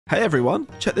Hey everyone,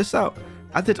 check this out.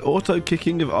 Added auto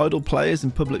kicking of idle players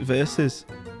in public versus.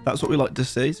 That's what we like to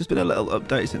see. There's been a little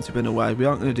update since we've been away. We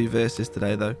aren't going to do versus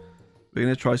today though. We're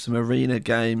going to try some arena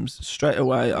games straight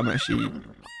away. I'm actually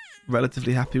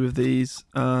relatively happy with these.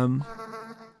 Relatively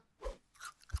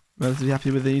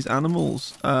happy with these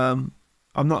animals. I'm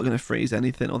not going to freeze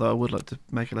anything, although I would like to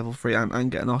make a level 3 and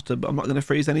get an otter, but I'm not going to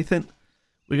freeze anything.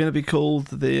 We're going to be called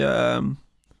the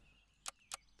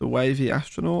Wavy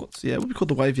Astronauts. Yeah, we'll be called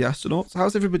the Wavy Astronauts.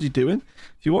 How's everybody doing?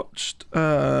 If you watched,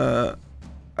 actually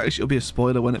it'll be a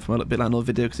spoiler when it from a Bit Landlord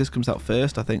video because this comes out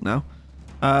first, I think now.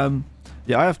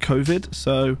 Yeah, I have COVID,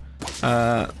 so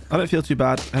I don't feel too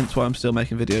bad, hence why I'm still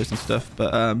making videos and stuff.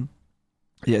 But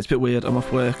yeah, it's a bit weird. I'm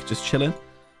off work, just chilling.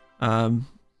 I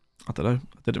don't know.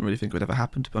 I didn't really think it would ever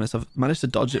happen, to be honest. I've managed to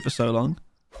dodge it for so long.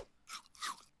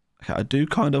 Okay, I do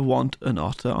kind of want an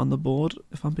otter on the board,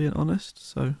 if I'm being honest.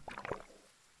 So,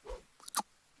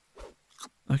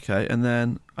 okay, and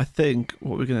then I think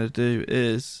what we're going to do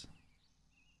is...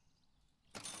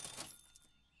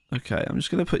 Okay, I'm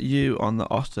just going to put you on the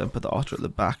otter and put the otter at the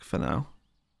back for now.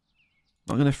 I'm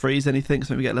not going to freeze anything,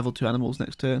 so maybe we get level 2 animals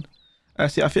next turn.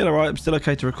 See, I feel alright. I'm still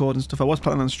okay to record and stuff. I was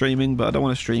planning on streaming, but I don't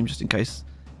want to stream just in case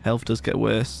health does get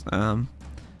worse.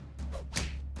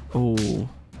 Oh,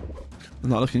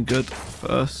 not looking good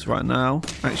for us right now.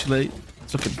 Actually,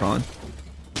 it's looking fine.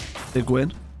 Big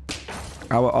win.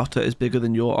 Our otter is bigger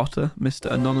than your otter,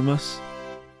 Mr. Anonymous.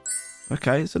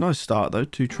 Okay, it's a nice start though.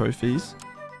 2 trophies.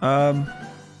 This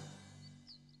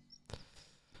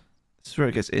is where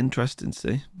it gets interesting,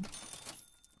 see.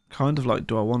 Kind of like,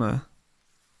 do I want to...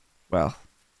 Well,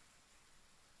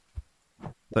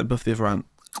 don't buff the other ant.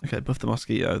 Okay, buff the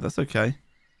mosquito. That's okay.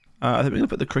 I think we're going to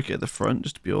put the cricket at the front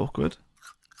just to be awkward.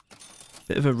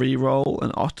 Bit of a re-roll.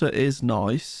 An otter is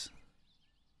nice.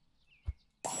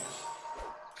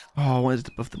 Oh, I wanted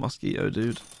to buff the mosquito,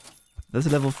 dude. There's a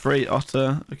level 3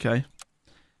 otter. Okay.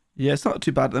 Yeah, it's not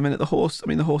too bad at the minute. The horse, I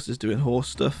mean, the horse is doing horse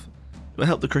stuff. It will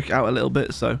help the cricket out a little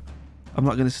bit, so I'm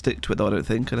not going to stick to it though, I don't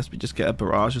think, unless we just get a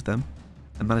barrage of them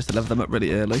and manage to level them up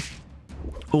really early.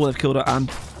 Oh, they've killed our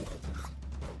ant.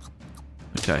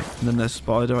 Okay, and then there's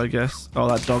spider, I guess. Oh,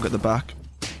 that dog at the back.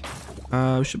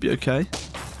 We should be okay.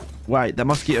 Wait, that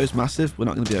mosquito's massive. We're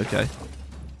not going to be okay.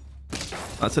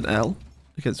 That's an L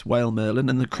against Whale Merlin.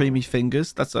 And the Creamy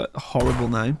Fingers. That's a horrible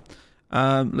name.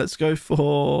 Let's go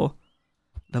for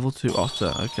level 2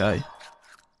 otter. Okay.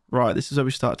 Right, this is where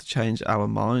we start to change our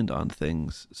mind on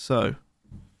things. So...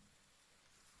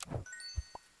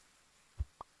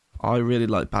 I really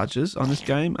like badgers on this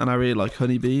game, and I really like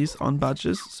honeybees on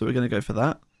badgers, so we're going to go for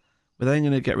that. We're then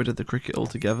going to get rid of the cricket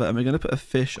altogether, and we're going to put a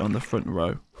fish on the front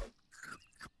row.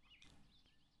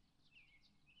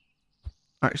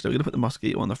 Actually, we're going to put the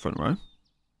mosquito on the front row.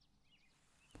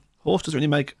 Horse doesn't really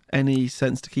make any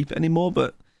sense to keep it anymore,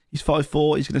 but he's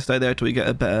 5'4", he's going to stay there until we get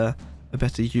a better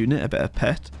unit, a better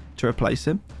pet to replace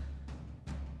him.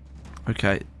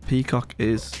 Okay, peacock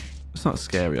is... It's not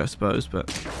scary, I suppose, but...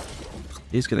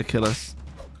 He's going to kill us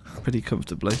pretty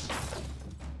comfortably.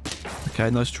 Okay,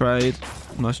 nice trade.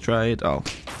 Nice trade. Oh,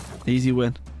 easy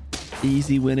win.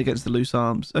 Easy win against the loose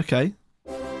arms. Okay.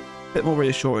 Bit more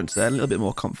reassurance there. A little bit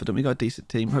more confident. We got a decent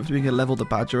team. Hopefully we can level the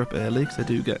badger up early because they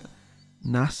do get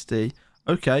nasty.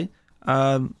 Okay.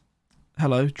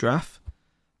 Hello, giraffe.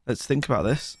 Let's think about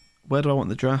this. Where do I want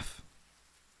the giraffe?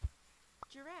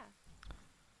 Giraffe.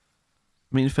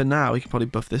 I mean, for now, we can probably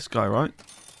buff this guy, right?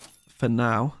 For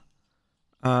now.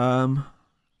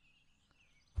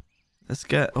 Let's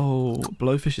get... Oh,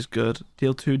 blowfish is good.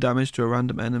 Deal 2 damage to a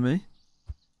random enemy.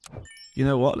 You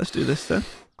know what? Let's do this then.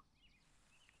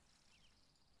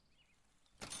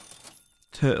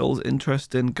 Turtle's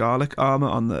interesting. Garlic armor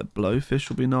on the blowfish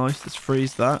will be nice. Let's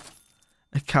freeze that.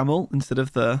 A camel instead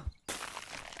of the...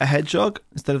 A hedgehog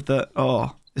instead of the...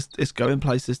 Oh, it's going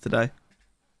places today.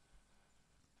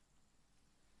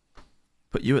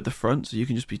 Put you at the front so you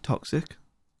can just be toxic.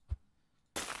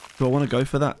 Do I want to go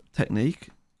for that technique?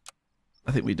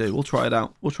 I think we do. We'll try it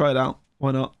out. We'll try it out. Why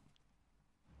not?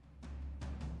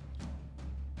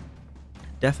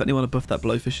 Definitely want to buff that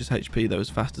blowfish's HP though as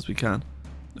fast as we can.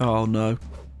 Oh no.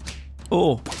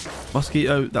 Oh,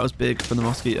 mosquito. That was big for the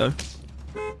mosquito.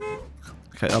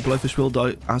 Okay, our blowfish will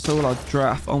die. And so will our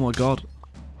giraffe. Oh my god.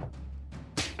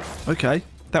 Okay,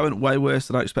 that went way worse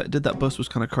than I expected. That bus was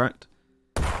kind of cracked.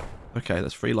 Okay,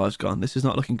 that's 3 lives gone. This is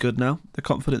not looking good now. The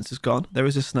confidence is gone. There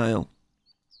is a snail.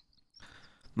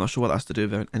 I'm not sure what that has to do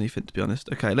with anything, to be honest.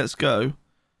 Okay, let's go.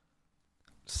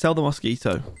 Sell the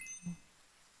mosquito.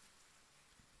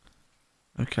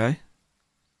 Okay.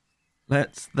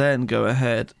 Let's then go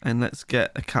ahead and let's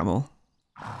get a camel.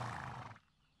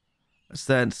 Let's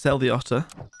then sell the otter.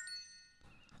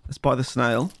 Let's buy the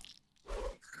snail.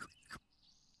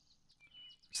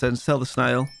 Then sell the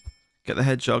snail. Get the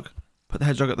hedgehog. Put the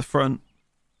hedgehog at the front.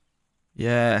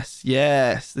 Yes,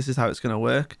 yes. This is how it's going to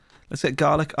work. Let's get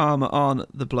garlic armor on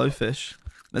the blowfish.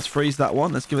 Let's freeze that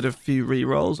one. Let's give it a few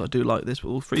re-rolls. I do like this,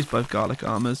 but we'll freeze both garlic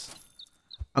armors.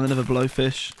 And another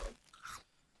blowfish.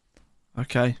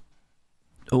 Okay.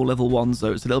 All level 1s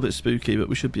though. It's a little bit spooky, but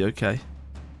we should be okay.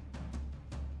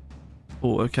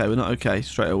 Oh, okay. We're not okay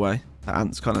straight away. That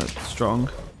ant's kind of strong.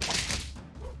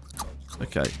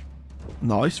 Okay.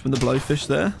 Nice from the blowfish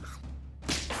there.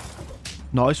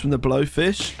 Nice from the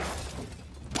blowfish.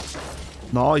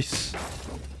 Nice.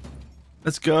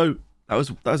 Let's go. That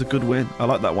was a good win. I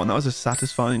like that one. That was a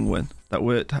satisfying win. That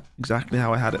worked exactly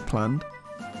how I had it planned.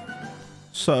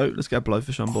 So let's get a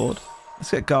blowfish on board. Let's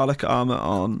get garlic armor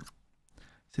on.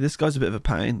 See, this guy's a bit of a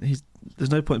pain.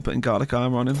 There's no point putting garlic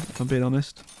armor on him, if I'm being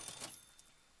honest.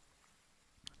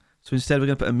 So instead we're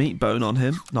going to put a meat bone on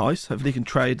him. Nice. Hopefully he can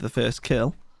trade the first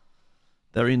kill.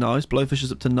 Very nice. Blowfish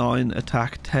is up to 9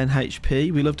 attack, 10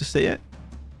 HP. We love to see it.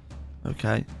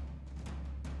 Okay.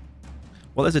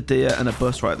 Well, there's a deer and a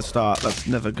bus right at the start. That's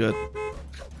never good.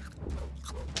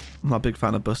 I'm not a big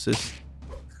fan of buses.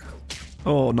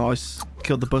 Oh, nice.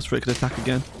 Killed the bus for it could attack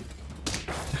again.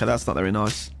 Okay, that's not very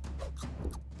nice.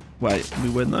 Wait, we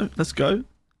win though. Let's go.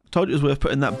 I told you it was worth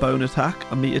putting that bone attack,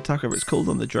 a meat attack, whatever it's called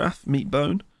on the draft. Meat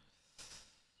bone.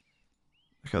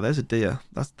 Okay, there's a deer.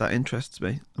 That interests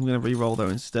me. I'm going to re-roll though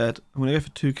instead. I'm going to go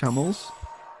for 2 camels.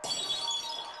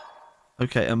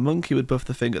 Okay, a monkey would buff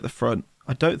the thing at the front.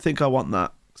 I don't think I want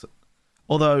that.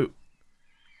 Although,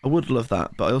 I would love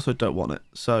that, but I also don't want it.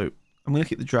 So, I'm going to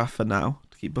keep the draft for now,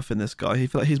 to keep buffing this guy. I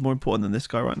feel like he's more important than this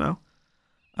guy right now.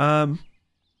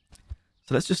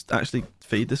 So let's just actually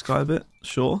feed this guy a bit.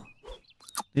 Sure.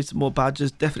 Need some more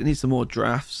badges. Definitely need some more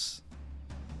drafts.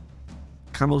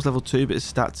 Camel's level 2, but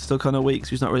his stats are still kind of weak,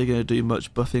 so he's not really going to do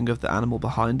much buffing of the animal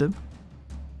behind him.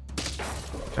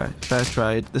 Okay, fair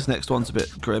trade. This next one's a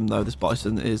bit grim though. This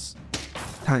bison is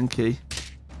tanky,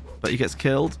 but he gets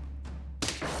killed.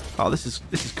 Oh, this is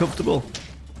comfortable.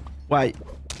 Wait.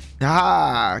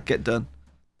 Ah, get done.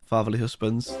 Fatherly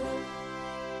husbands.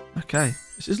 Okay,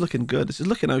 this is looking good. This is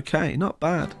looking okay. Not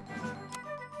bad.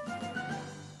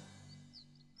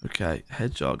 Okay,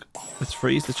 hedgehog. Let's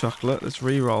freeze the chocolate. Let's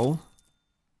re-roll.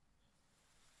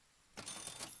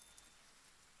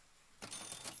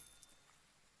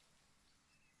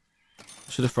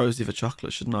 Should have froze the other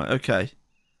chocolate, shouldn't I? Okay.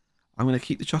 I'm going to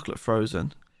keep the chocolate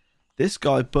frozen. This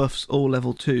guy buffs all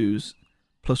level 2s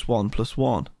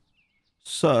 +1/+1.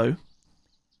 So,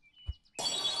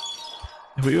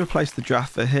 if we replace the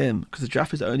draft for him, because the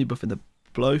draft is only buffing the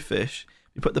blowfish,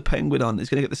 we put the penguin on, he's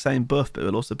going to get the same buff, but it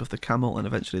will also buff the camel and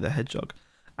eventually the hedgehog.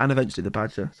 And eventually the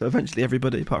badger. So eventually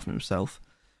everybody apart from himself.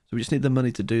 So we just need the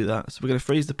money to do that. So we're going to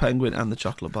freeze the penguin and the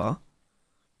chocolate bar.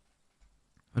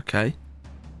 Okay.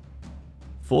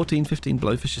 14-15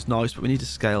 blowfish is nice, but we need to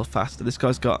scale faster. This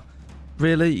guy's got...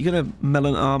 Really? You're going to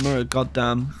melon armor a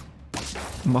goddamn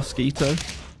mosquito?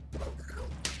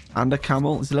 And a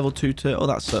camel? It's a level 2 turtle? Oh,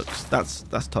 that sucks. That's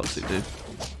toxic, dude.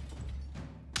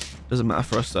 Doesn't matter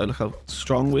for us, though. Look how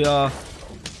strong we are.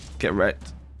 Get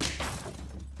wrecked.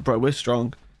 Bro, we're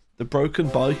strong. The broken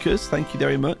bikers, thank you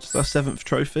very much. It's our 7th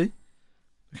trophy.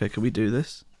 Okay, can we do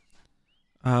this?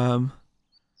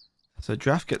 So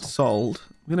draft gets sold.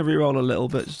 I'm going to reroll a little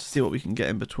bit just to see what we can get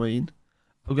in between.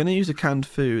 I'm going to use a canned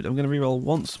food. I'm going to reroll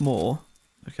once more.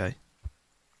 Okay.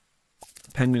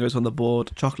 Penguin goes on the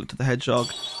board. Chocolate to the hedgehog.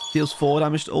 Deals 4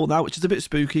 damage to all now, which is a bit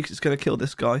spooky because it's going to kill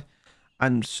this guy.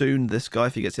 And soon this guy,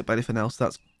 if he gets hit by anything else,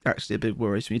 that's actually a big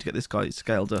worry. So we need to get this guy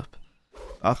scaled up.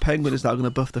 Our penguin is now going to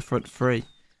buff the front 3.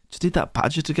 Just need that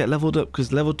badger to get leveled up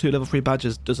because level 2, level 3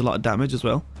 badgers does a lot of damage as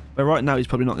well. But right now he's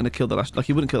probably not going to kill the last... Like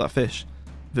he wouldn't kill that fish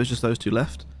if it was just those 2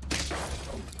 left.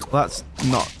 Well, that's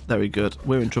not very good.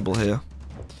 We're in trouble here.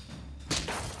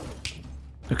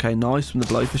 Okay, nice from the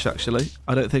blowfish actually.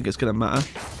 I don't think it's going to matter.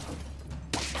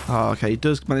 Oh, okay, he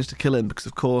does manage to kill him because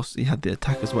of course he had the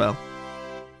attack as well.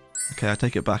 Okay, I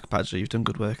take it back, Badger. You've done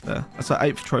good work there. That's our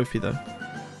 8th trophy though.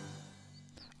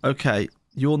 Okay,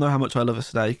 you all know how much I love a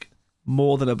snake.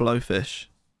 More than a blowfish.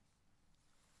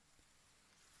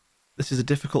 This is a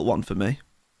difficult one for me.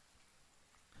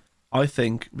 I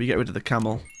think we get rid of the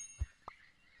camel.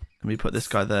 And we put this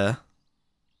guy there.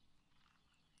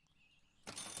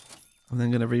 I'm then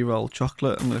going to re-roll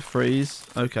chocolate. I'm going to freeze.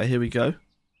 Okay, here we go.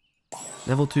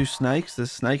 Level 2 snakes. The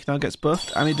snake now gets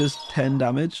buffed. And he does 10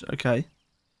 damage. Okay.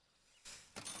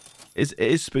 It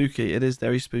is spooky. It is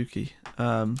very spooky.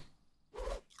 I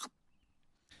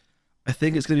I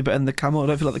think it's going to be better than the camel. I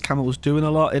don't feel like the camel was doing a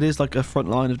lot. It is like a front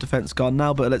line of defense gone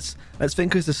now, but let's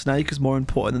think as the snake is more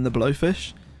important than the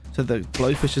blowfish. So the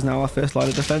blowfish is now our first line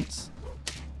of defense.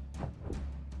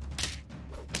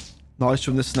 Nice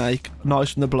from the snake.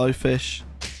 Nice from the blowfish.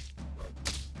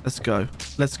 Let's go.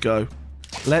 Let's go.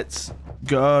 Let's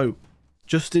go.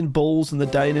 Justin Bulls and the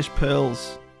Danish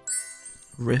Pearls.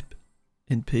 Rip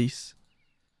in peace.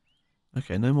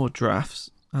 Okay, no more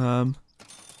drafts.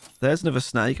 There's another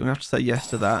snake. I'm going to have to say yes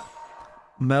to that.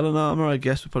 Melon armor, I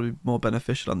guess, would probably be more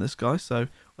beneficial on this guy. So,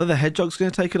 whether the hedgehog's going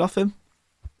to take it off him?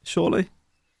 Surely.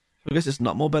 I guess it's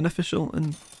not more beneficial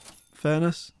in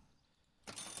fairness.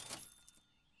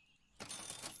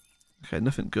 Okay,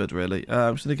 nothing good really.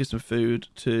 I'm just going to give some food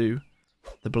to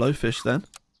the blowfish then.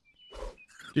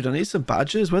 Dude, I need some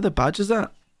badgers. Where are the badgers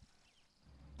at?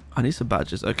 I need some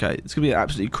badgers. Okay, it's going to be an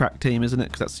absolutely cracked team, isn't it?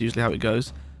 Because that's usually how it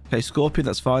goes. Okay, Scorpion,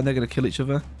 that's fine. They're going to kill each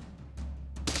other.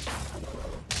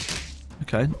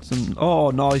 Okay,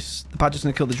 oh, nice. The badger's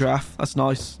going to kill the giraffe. That's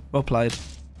nice. Well played.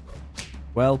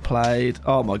 Well played.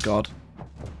 Oh, my God.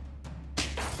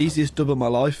 Easiest double of my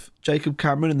life. Jacob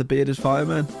Cameron and the bearded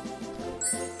fireman.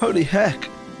 Holy heck.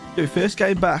 Yo, first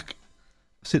game back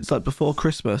since, like, before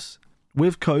Christmas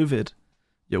with COVID.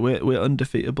 Yeah, we're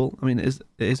undefeatable. I mean, it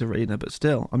is arena, but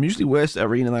still. I'm usually worse at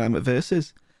arena than I am at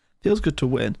versus. Feels good to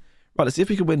win. Right, let's see if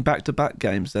we can win back-to-back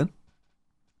games then.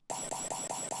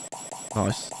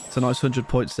 Nice. It's a nice 100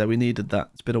 points there. We needed that.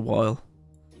 It's been a while.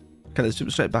 Okay, let's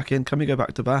jump straight back in. Can we go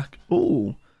back-to-back?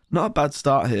 Ooh, not a bad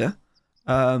start here.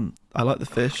 I like the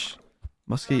fish.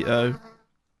 Mosquito.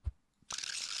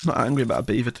 Not angry about a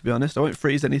beaver, to be honest. I won't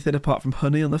freeze anything apart from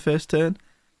honey on the first turn.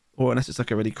 Or unless it's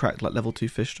like a really cracked, like level 2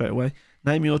 fish straight away.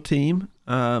 Name your team.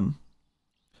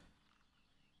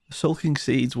 Sulking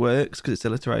Seeds works because it's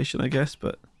alliteration, I guess,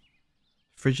 but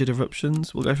Frigid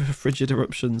Eruptions. We'll go for Frigid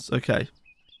Eruptions. Okay.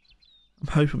 I'm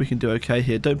hoping we can do okay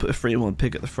here. Don't put a 3-in-1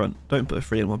 pig at the front. Don't put a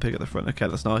 3-in-1 pig at the front. Okay,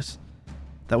 that's nice.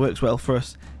 That works well for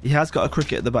us. He has got a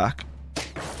cricket at the back,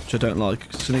 which I don't like.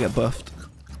 It's going to get buffed.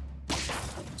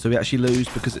 So we actually lose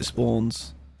because it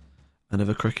spawns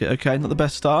another cricket. Okay, not the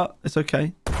best start. It's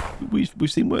okay.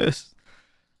 We've seen worse.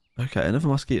 Okay, another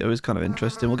mosquito is kind of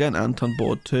interesting. We'll get an ant on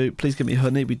board too. Please give me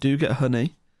honey. We do get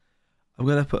honey. I'm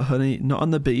going to put honey, not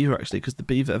on the beaver actually, because the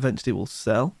beaver eventually will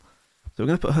sell. So we're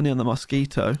going to put honey on the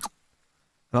mosquito.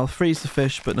 And I'll freeze the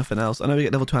fish, but nothing else. I know we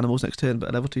get level 2 animals next turn, but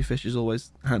a level 2 fish is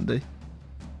always handy.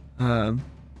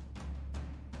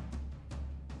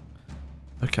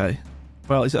 Okay.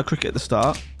 Well, he's got a cricket at the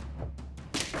start.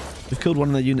 We've killed one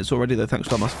of their units already though, thanks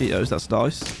to our mosquitoes. That's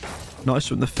nice. Nice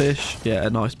from the fish. Yeah, a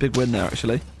nice big win there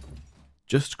actually.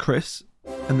 Just Chris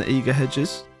and the Eager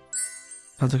Hedges.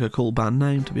 Sounds like a cool band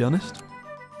name, to be honest.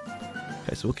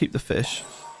 Okay, so we'll keep the fish.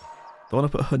 Don't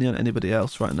want to put honey on anybody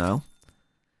else right now.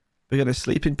 We're going to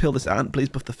sleeping pill this ant. Please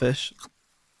buff the fish.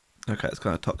 Okay, it's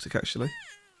kind of toxic actually.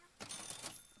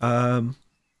 I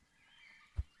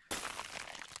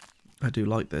do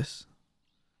like this.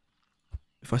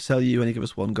 If I sell you and you give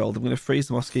us 1 gold, I'm going to freeze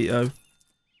the mosquito.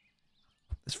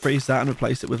 Let's freeze that and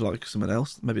replace it with like someone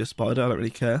else. Maybe a spider. I don't really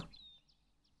care.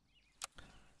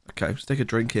 Okay, let's take a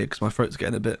drink here because my throat's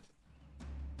getting a bit,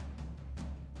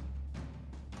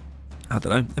 I don't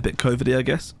know, a bit COVID-y, I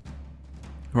guess.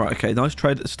 Right, okay, nice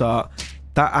trade at the start.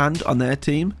 That ant on their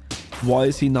team, why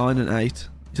is he 9 and 8?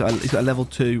 He's got a level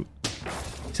 2.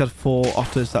 He's had 4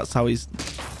 otters. That's how he's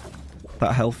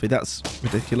that healthy. That's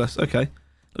ridiculous. Okay.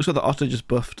 Looks like the otter just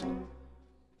buffed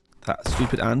that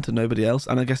stupid ant and nobody else.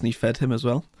 And I guess he fed him as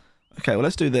well. Okay, well,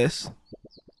 let's do this.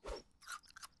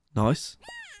 Nice.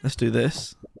 Let's do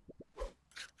this.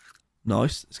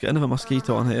 Nice. Let's get another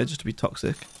mosquito on here just to be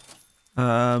toxic.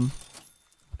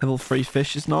 Level 3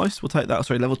 fish is nice. We'll take that.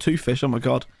 Sorry, level 2 fish. Oh my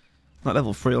god. Not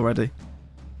level 3 already.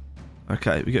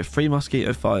 Okay, we get 3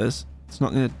 mosquito fires. It's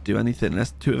not going to do anything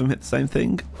unless 2 of them hit the same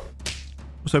thing.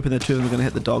 I was hoping the 2 of them are going to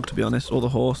hit the dog, to be honest, or the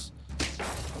horse.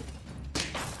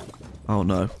 Oh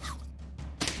no.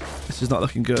 This is not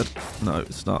looking good. No,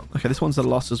 it's not. Okay, this one's a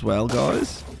loss as well,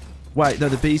 guys. Wait, no,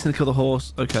 the bee's going to kill the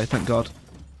horse. Okay, thank god.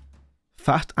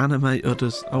 Fat anime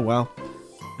udders. Oh wow.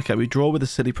 Okay, we draw with the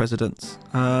silly presidents.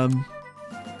 Okay,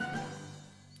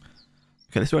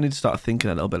 this is where I need to start thinking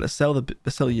a little bit. Let's sell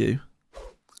you.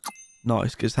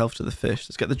 Nice, gives health to the fish.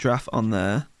 Let's get the giraffe on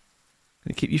there.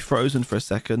 Gonna keep you frozen for a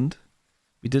second.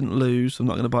 We didn't lose, so I'm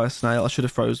not gonna buy a snail. I should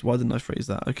have froze. Why didn't I freeze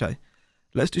that? Okay.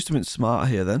 Let's do something smarter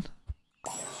here then.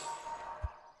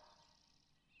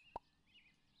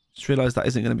 Just realised that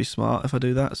isn't gonna be smart if I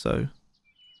do that, so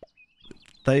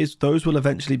those will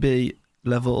eventually be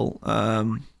level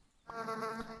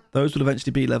those will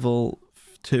eventually be level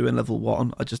 2 and level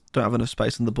 1. I just don't have enough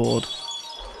space on the board.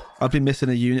 I'd be missing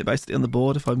a unit basically on the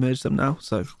board if I merge them now.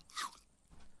 So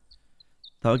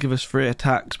that'll give us 3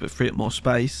 attacks, but free up more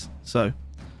space. So,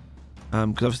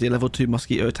 because obviously a level 2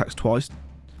 mosquito attacks twice.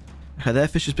 Okay, their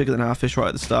fish is bigger than our fish right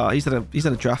at the start. He's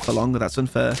had a draft for longer. That's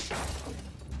unfair.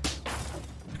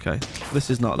 Okay,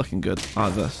 this is not looking good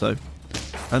either. So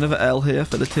another L here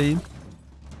for the team.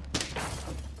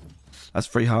 That's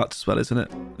 3 hearts as well, isn't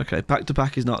it? Okay, back to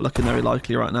back is not looking very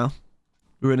likely right now.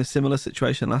 We were in a similar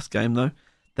situation last game though.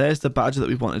 There's the badger that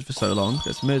we've wanted for so long.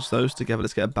 Let's merge those together.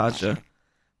 Let's get a badger.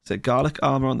 So garlic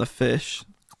armor on the fish.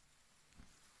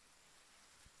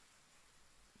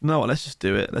 You know what? Let's just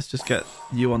do it. Let's just get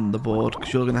you on the board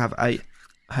because you're going to have 8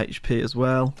 HP as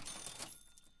well.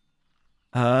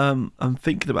 I'm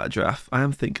thinking about a draft. I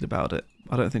am thinking about it.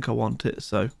 I don't think I want it,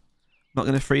 so I'm not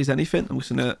going to freeze anything. I'm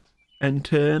just going to end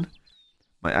turn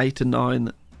my 8 and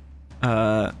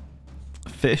 9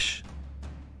 fish.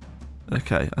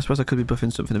 Okay, I suppose I could be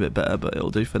buffing something a bit better, but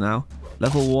it'll do for now.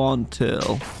 Level 1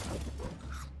 till...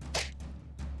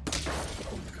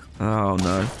 Oh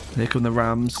no, here come the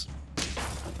rams.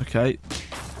 Okay.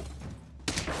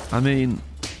 I mean,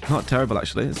 not terrible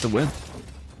actually, it's the win.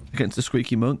 Against the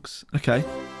squeaky monks. Okay,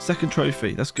 second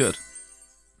trophy, that's good.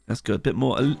 That's good, bit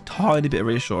more, a tiny bit of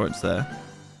reassurance there.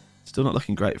 Still not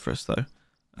looking great for us though.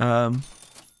 I'm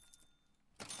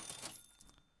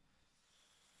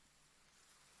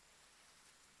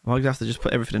gonna have to just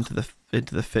put everything into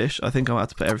the fish. I think I'm gonna have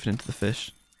to put everything into the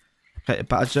fish. Okay, a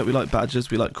badger. We like badgers.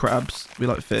 We like crabs. We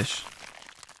like fish.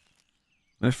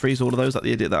 I'm gonna freeze all of those like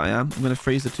the idiot that I am. I'm gonna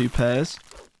freeze the 2 pairs.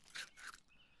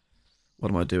 What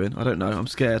am I doing? I don't know. I'm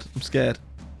scared. I'm scared.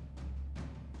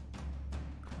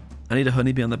 I need a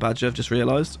honeybee on the badger. I've just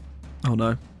realised. Oh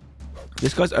no.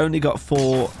 This guy's only got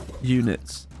 4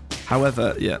 units.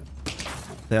 However, yeah,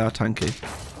 they are tanky.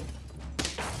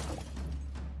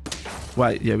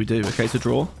 Wait, yeah, we do. Okay, so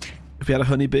draw. If we had a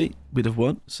honeybee, we'd have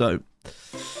won. So,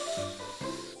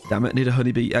 damn it, need a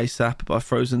honeybee ASAP. But I've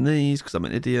frozen these because I'm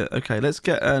an idiot. Okay, let's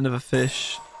get another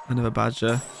fish, another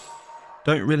badger.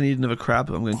 Don't really need another crab,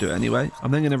 but I'm going to do it anyway.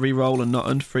 I'm then going to re-roll and not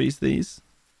unfreeze these.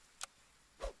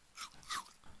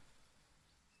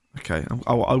 Okay,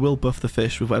 I will buff the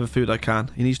fish with whatever food I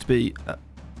can. He needs to be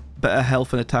better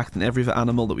health and attack than every other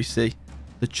animal that we see.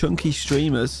 The Chunky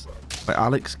Streamers by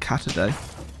Alex Cataday.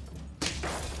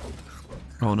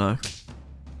 Oh no.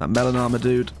 That melon armor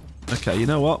dude. Okay, you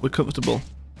know what? We're comfortable.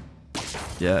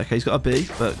 Yeah, okay, he's got a B,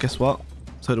 but guess what?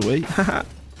 So do we.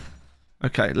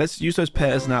 Okay, let's use those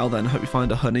pairs now then. Hope we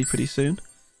find a honey pretty soon.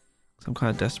 Cause I'm kind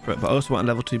of desperate. But I also want a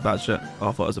level 2 badger. Oh,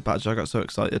 I thought it was a badger. I got so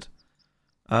excited.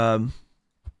 Oh,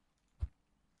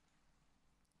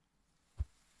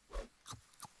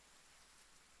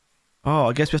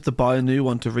 I guess we have to buy a new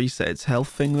one to reset its health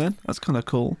thing then. That's kind of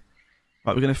cool.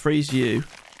 Right, we're going to freeze you.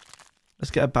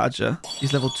 Let's get a badger.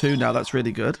 He's level 2 now. That's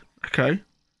really good. Okay.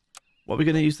 What are we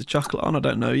going to use the chocolate on? I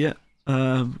don't know yet.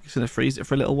 Just going to freeze it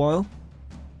for a little while.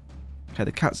 Okay,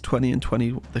 the cat's 20 and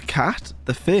 20. The cat?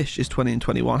 The fish is 20 and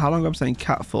 21. How long am I saying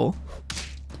cat for?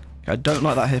 Okay, I don't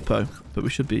like that hippo, but we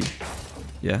should be...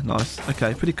 Yeah, nice.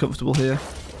 Okay, pretty comfortable here.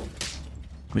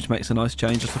 Which makes a nice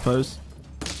change, I suppose.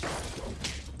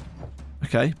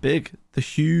 Okay, big. The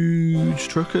huge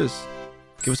truckers.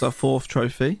 Give us our 4th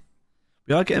trophy.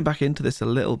 We are getting back into this a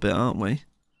little bit, aren't we?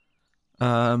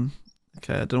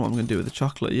 Okay, I don't know what I'm going to do with the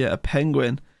chocolate. Yeah, a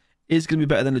penguin is going to be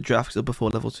better than a draft because they're before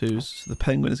level 2s. So the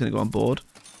penguin is going to go on board.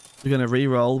 We're going to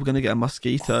re-roll. We're going to get a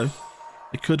mosquito.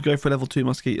 I could go for a level 2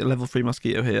 mosquito, a level 3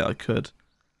 mosquito here. I could.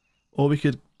 Or we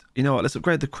could, you know what, let's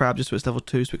upgrade the crab just so it's level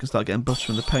 2 so we can start getting buffs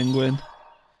from the penguin.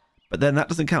 But then that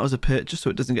doesn't count as a purchase so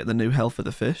it doesn't get the new health of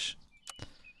the fish.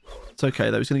 It's okay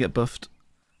though, he's going to get buffed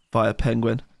by a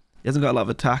penguin. He hasn't got a lot of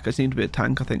attack. I seem to be a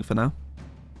tank, I think, for now.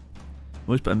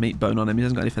 Always put a meat bone on him. He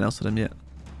hasn't got anything else on him yet.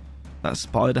 That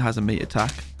spider has a meat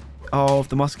attack. Oh, if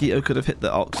the mosquito could have hit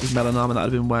the ox's melon armor, that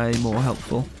would have been way more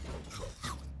helpful.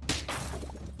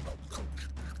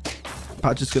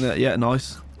 Badger's gonna... Yeah,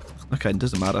 nice. Okay, it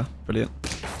doesn't matter. Brilliant.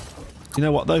 You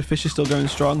know what, though? Fish is still going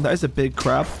strong. That is a big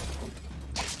crab.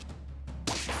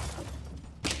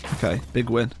 Okay, big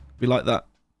win. We like that.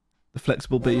 The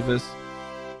flexible beavers.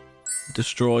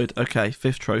 Destroyed. Okay,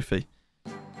 5th trophy.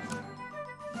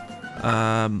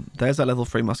 There's that level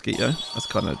 3 mosquito. That's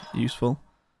kind of useful.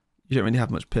 You don't really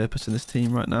have much purpose in this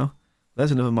team right now.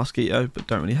 There's another mosquito, but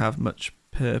don't really have much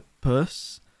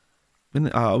purpose.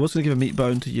 I was going to give a meat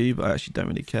bone to you, but I actually don't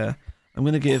really care. I'm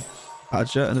going to give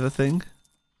Badger another thing.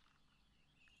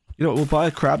 You know what, we'll buy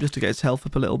a crab just to get his health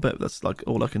up a little bit. That's like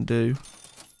all I can do.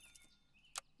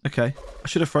 Okay, I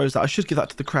should have froze that. I should give that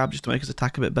to the crab just to make his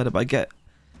attack a bit better, but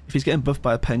if he's getting buffed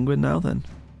by a penguin now, then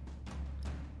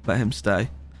let him stay.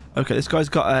 Okay, this guy's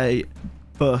got a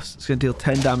bus. It's going to deal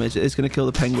 10 damage. It is going to kill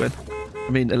the penguin. I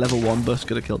mean, a level 1 bus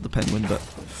could have killed the penguin, but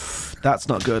that's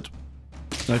not good.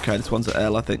 Okay, this one's at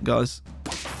L, I think, guys.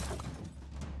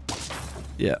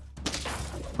 Yeah.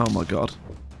 Oh my god.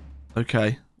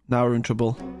 Okay, now we're in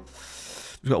trouble.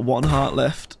 We've got 1 heart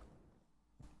left.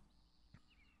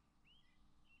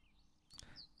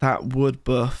 That would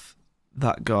buff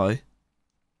that guy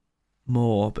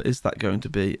more, but is that going to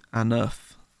be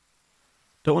enough?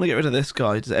 Don't want to get rid of this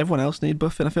guy. Does everyone else need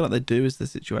buffing? I feel like they do, is the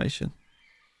situation.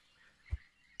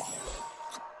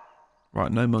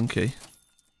 Right, no monkey.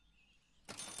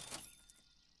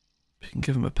 We can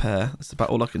give him a pair. That's about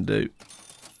all I can do.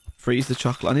 Freeze the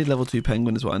chocolate. I need level 2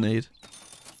 penguin is what I need.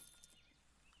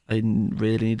 I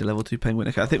really need a level 2 penguin.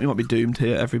 Okay, I think we might be doomed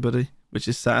here, everybody, which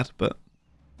is sad, but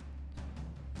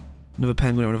another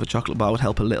penguin or another chocolate bar would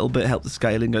help a little bit, help the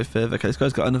scaling go further. Okay, this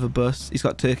guy's got another bus. He's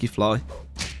got turkey fly.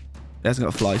 He hasn't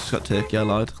got a fly, he's just got turkey, I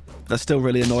lied. That's still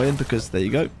really annoying because there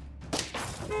you go.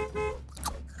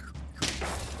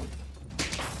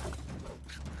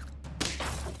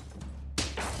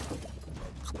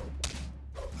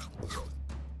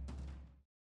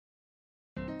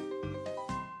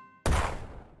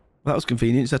 That was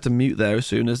convenient. Just had to mute there as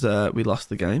soon as we lost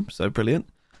the game. So brilliant.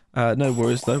 No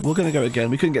worries though. We're going to go again.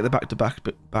 We couldn't get the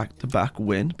back-to-back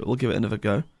win, but we'll give it another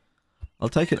go. I'll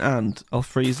take an and. I'll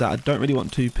freeze that. I don't really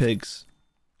want 2 pigs.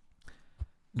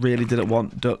 Really didn't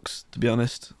want ducks, to be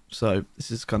honest. So this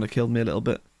has kind of killed me a little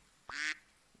bit.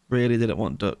 Really didn't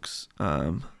want ducks.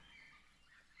 But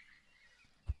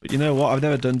you know what? I've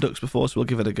never done ducks before, so we'll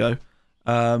give it a go.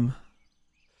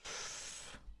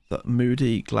 That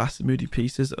moody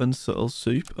pieces, unsubtle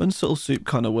soup. Unsubtle soup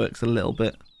kind of works a little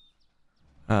bit.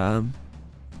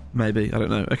 Maybe, I don't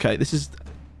know. Okay, this is.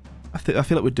 I feel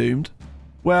like we're doomed.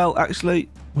 Well, actually,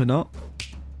 we're not.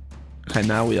 Okay,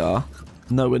 now we are.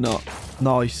 No, we're not.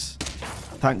 Nice.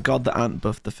 Thank God the ant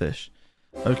buffed the fish.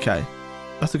 Okay,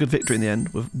 that's a good victory in the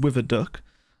end with a duck.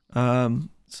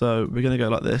 So we're gonna go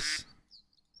like this.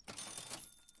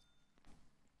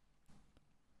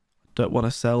 Don't want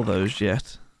to sell those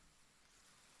yet.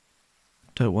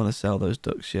 Don't want to sell those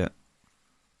ducks yet.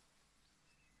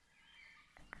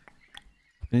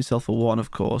 We only sell for 1,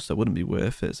 of course, so it wouldn't be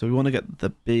worth it. So we want to get the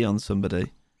bee on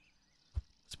somebody.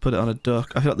 Let's put it on a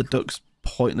duck. I feel like the duck's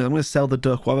pointless. I'm going to sell the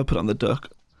duck. Why have I put it on the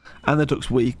duck? And the duck's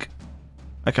weak.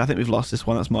 Okay, I think we've lost this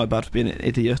one. That's my bad for being an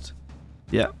idiot.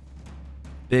 Yeah.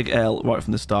 Big L right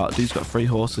from the start. Dude's got 3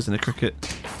 horses and a cricket.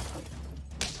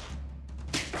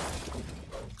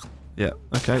 Yeah,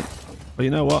 okay. Well,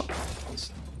 you know what?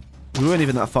 We weren't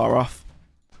even that far off.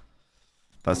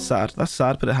 That's sad. That's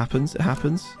sad, but it happens. It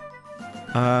happens.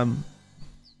 I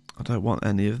don't want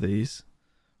any of these.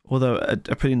 Although a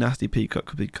pretty nasty peacock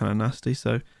could be kind of nasty,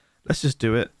 so let's just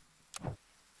do it.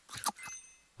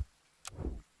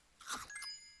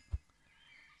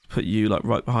 Put you like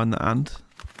right behind the ant.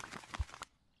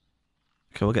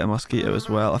 Okay, we'll get a mosquito as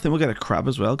well. I think we'll get a crab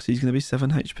as well because he's going to be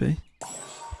 7 HP.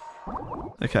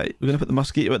 Okay, we're going to put the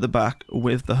mosquito at the back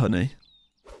with the honey.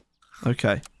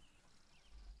 Okay.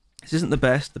 This isn't the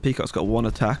best. The peacock's got 1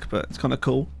 attack, but it's kind of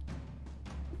cool.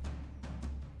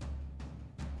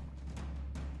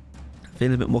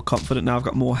 Feeling a bit more confident now. I've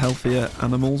got more healthier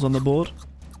animals on the board.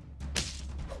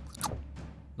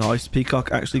 Nice.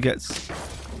 Peacock actually gets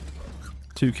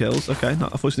 2 kills. Okay,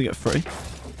 not unfortunately get 3.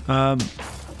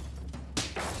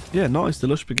 Yeah, nice. The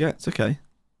lush baguettes. Okay.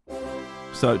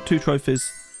 So 2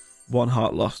 trophies, 1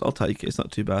 heart lost. I'll take it. It's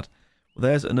not too bad. Well,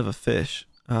 there's another fish.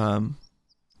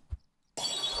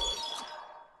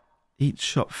 Eat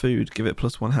shop food. Give it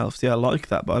 +1 health. Yeah, I like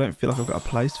that, but I don't feel like I've got a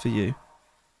place for you.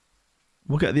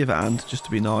 We'll get the other hand just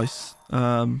to be nice.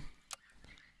 I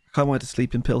can't wait to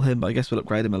sleeping pill him, but I guess we'll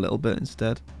upgrade him a little bit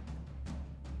instead.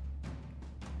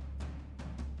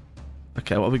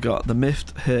 Okay, what have we got? The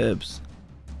miffed herbs.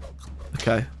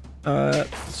 Okay.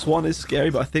 Swan is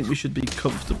scary, but I think we should be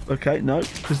comfortable. Okay, no,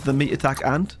 because of the meat attack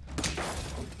ant.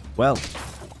 Well.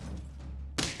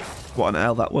 What an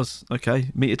L that was.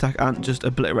 Okay, meat attack ant just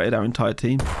obliterated our entire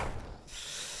team.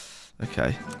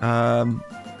 Okay.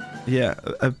 Yeah,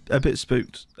 a bit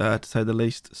spooked, to say the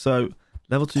least. So,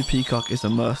 level 2 peacock is a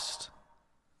must.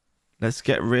 Let's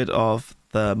get rid of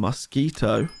the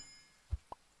mosquito.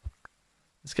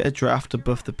 Let's get a draft to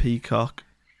buff the peacock.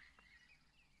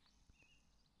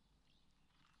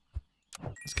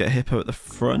 Let's get a hippo at the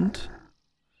front.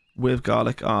 With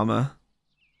garlic armor.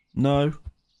 No.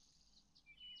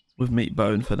 With meat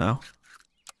bone for now.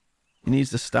 He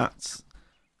needs the stats.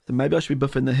 So maybe I should be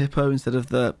buffing the hippo instead of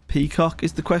the peacock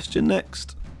is the question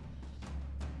next.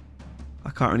 I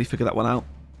can't really figure that one out.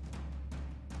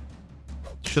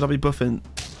 Should I be buffing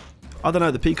I don't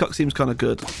know. The peacock seems kind of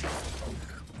good.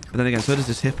 But then again, so does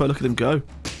this hippo. Look at him go.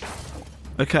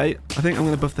 Okay, I think I'm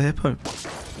going to buff the hippo.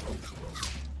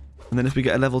 And then if we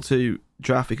get a level 2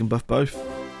 giraffe, we can buff both.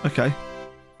 Okay.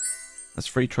 That's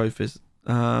 3 trophies.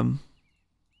 You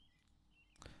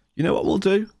know what we'll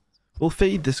do? We'll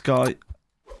feed this guy.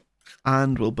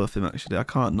 And we'll buff him, actually. I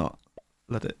can't not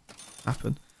let it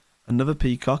happen. Another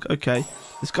peacock. Okay.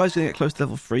 This guy's going to get close to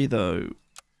level 3, though.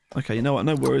 Okay, you know what?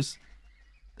 No worries.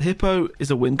 The hippo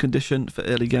is a win condition for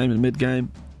early game and mid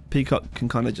game. Peacock can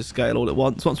kind of just scale all at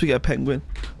once. Once we get a penguin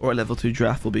or a level 2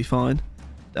 giraffe, we'll be fine.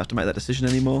 Don't have to make that decision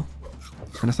anymore.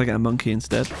 Unless I get a monkey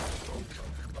instead.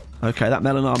 Okay, that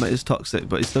melon armor is toxic,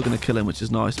 but it's still going to kill him, which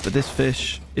is nice. But this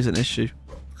fish is an issue.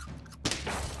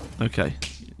 Okay.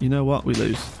 You know what? We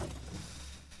lose.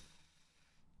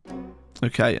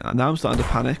 Okay, and now I'm starting to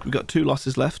panic. We've got 2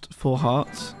 losses left, 4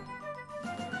 hearts.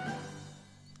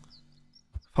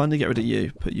 Finally get rid of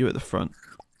you. Put you at the front.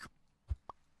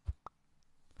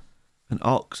 An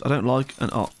ox. I don't like an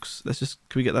ox. Let's just...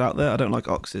 Can we get that out there? I don't like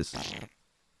oxes.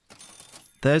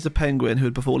 There's a penguin who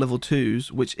would buff all level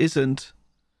 2s, which isn't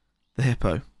the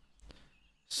hippo.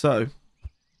 So...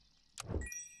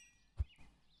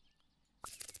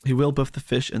 He will buff the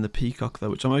fish and the peacock, though,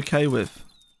 which I'm okay with.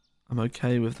 I'm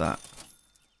okay with that.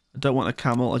 I don't want a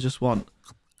camel. I just want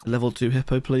a level 2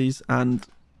 hippo, please. And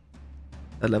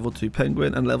a level 2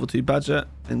 penguin and a level 2 badger.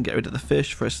 And get rid of the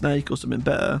fish for a snake or something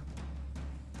better.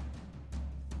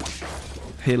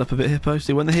 Heal up a bit, hippo.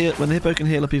 See, when the hippo can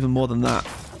heal up even more than that,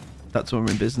 that's when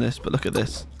we're in business. But look at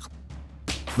this.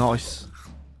 Nice.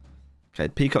 Okay,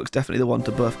 peacock's definitely the one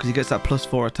to buff because he gets that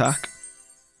 +4 attack.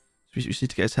 So we just need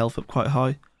to get his health up quite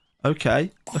high.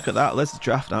 Okay, look at that. There's the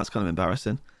draft now. It's kind of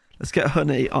embarrassing. Let's get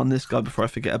honey on this guy before I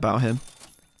forget about him.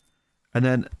 And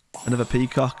then another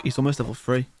peacock. He's almost level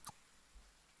 3.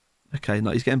 Okay,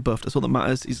 no, he's getting buffed. That's all that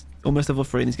matters. He's almost level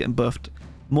 3 and he's getting buffed.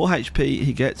 The more HP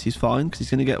he gets, he's fine because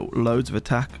he's going to get loads of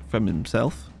attack from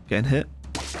himself getting hit.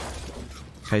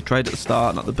 Okay, trade at the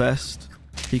start, not the best.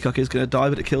 Peacock is going to die,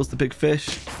 but it kills the big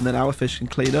fish. And then our fish can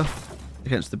clean up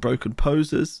against the broken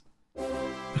posers.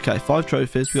 Okay, 5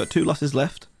 trophies. We've got 2 losses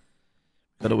left.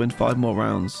 Got to win 5 more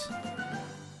rounds.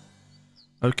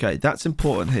 Okay, that's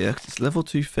important here because it's level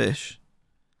 2 fish.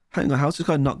 Hang on, how's this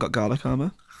guy not got garlic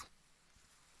armor?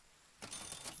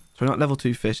 So not level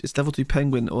 2 fish. It's level 2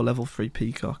 penguin or level 3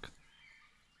 peacock.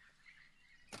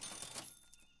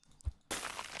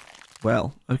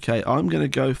 Well, okay, I'm going to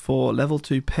go for level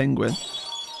 2 penguin.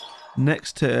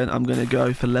 Next turn, I'm going to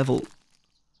go for level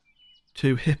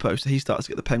 2 hippo. So he starts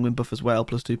to get the penguin buff as well.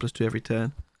 +2/+2 every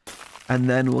turn. And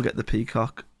then we'll get the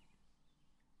peacock.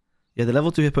 Yeah, the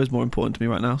level 2 hippo is more important to me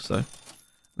right now. So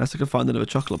unless I can find another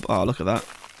chocolate. Oh, look at that.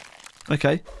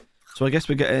 Okay. So I guess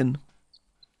we're getting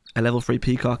a level 3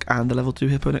 peacock and a level 2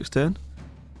 hippo next turn.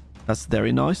 That's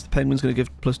very nice. The penguin's going to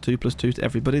give +2/+2 to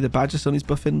everybody. The badger still needs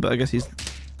buffing, but I guess he's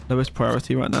lowest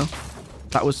priority right now.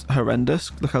 That was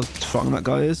horrendous. Look how strong that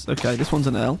guy is. Okay, this one's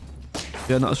an L.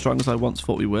 Yeah, not as strong as I once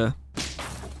thought we were.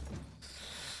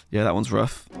 Yeah, that one's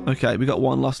rough. Okay, we got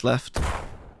 1 loss left.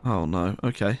 Oh no,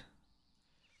 okay.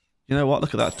 You know what?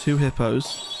 Look at that. 2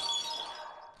 hippos.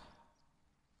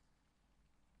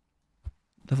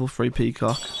 Level 3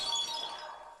 peacock.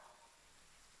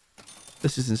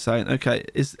 This is insane. Okay,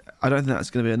 I don't think that's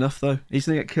going to be enough though. He's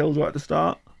going to get killed right at the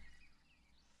start.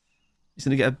 He's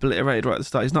going to get obliterated right at the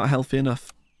start. He's not healthy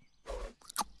enough.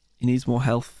 He needs more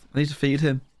health. I need to feed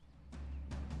him.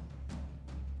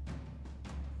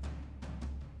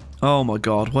 Oh my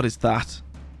god, what is that?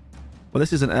 Well,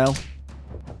 this is an L.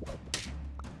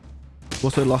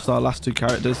 Also lost our last 2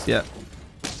 characters. Yeah.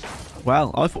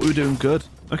 Well, I thought we were doing good.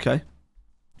 Okay.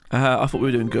 I thought we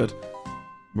were doing good.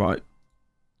 Right.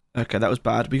 Okay, that was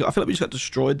bad. I feel like we just got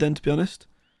destroyed then, to be honest.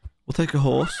 We'll take a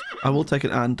horse. I will take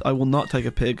an ant. I will not take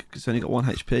a pig because it's only got 1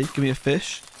 HP. Give me a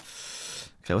fish.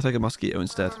 Okay, we'll take a mosquito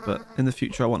instead. But in the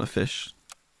future, I want a fish.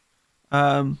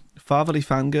 Fatherly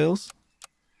fangirls.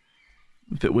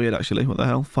 A bit weird, actually. What the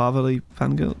hell? Fatherly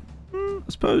fangirl? I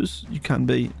suppose you can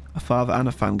be a father and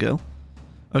a fangirl.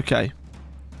 Okay.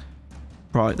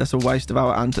 Right, that's a waste of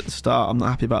our ant at the start. I'm not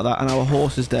happy about that. And our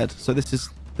horse is dead. So this is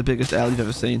the biggest L you've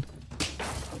ever seen.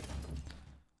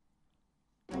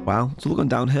 Wow, it's all gone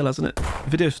downhill, hasn't it? The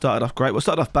video started off great. Well, it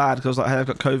started off bad because I was like, hey, I've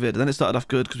got COVID. And then it started off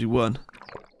good because we won.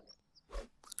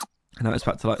 And now it's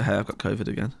back to like, hey, I've got COVID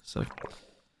again. So,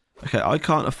 okay, I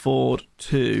can't afford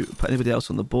to put anybody else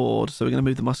on the board. So we're going to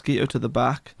move the mosquito to the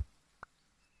back.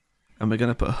 And we're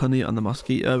going to put honey on the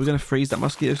mosquito. We're going to freeze that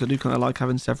mosquito because I do kind of like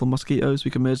having several mosquitoes.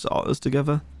 We can merge the otters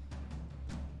together.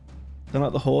 Don't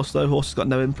like the horse though. Horse has got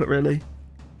no input really.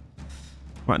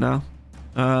 Right now.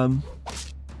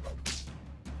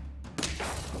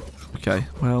 Okay,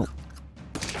 well,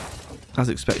 as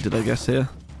expected, I guess, here.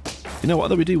 You know what,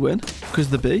 though, we do win,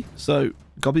 because of the bee. So,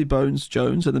 Gobby Bones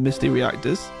Jones and the Misty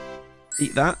Reactors.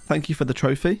 Eat that. Thank you for the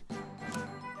trophy.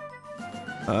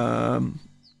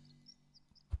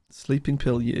 Sleeping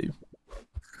Pill U.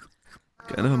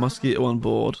 Get another mosquito on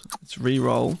board. Let's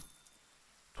re-roll.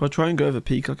 Do I try and go over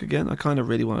Peacock again? I kind of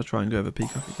really want to try and go over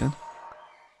Peacock again.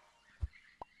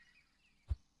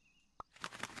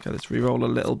 Okay, let's re-roll a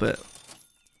little bit.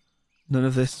 None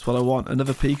of this is what I want.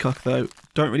 Another Peacock, though.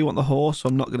 Don't really want the horse, so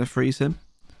I'm not going to freeze him.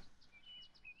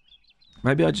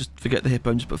 Maybe I just forget the hippo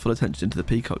and just put full attention into the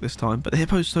Peacock this time. But the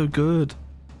hippo's so good.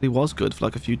 He was good for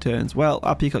like a few turns. Well,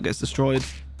 our Peacock gets destroyed.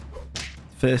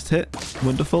 First hit.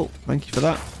 Wonderful. Thank you for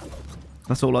that.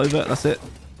 That's all over. That's it.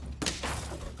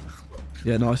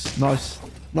 Yeah, nice. Nice.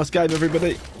 Nice game,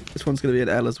 everybody. This one's going to be an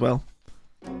L as well.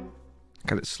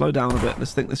 Okay, let's slow down a bit.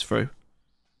 Let's think this through.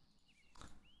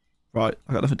 Right,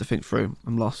 I got nothing to think through.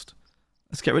 I'm lost.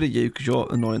 Let's get rid of you because you're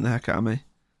annoying the heck out of me.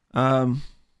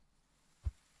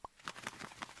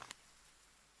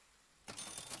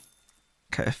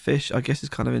 Okay, a fish I guess is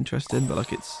kind of interesting, but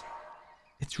like it's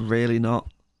really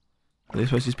not. At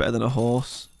least it's better than a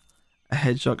horse. A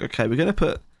hedgehog. Okay, we're gonna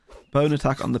put bone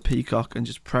attack on the Peacock and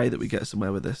just pray that we get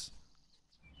somewhere with this.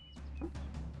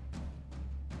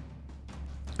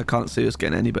 I can't see us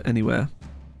getting anywhere.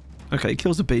 Okay, he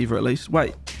kills a beaver at least.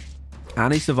 Wait.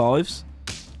 And he survives.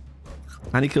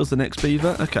 And he kills the next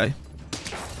beaver. Okay.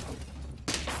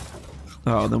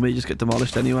 Oh, then we just get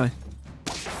demolished anyway.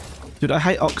 Dude, I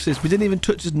hate oxes. We didn't even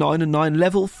touch his 9 and 9.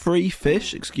 Level 3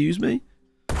 fish. Excuse me.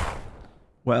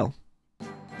 Well.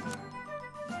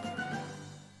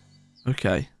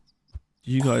 Okay.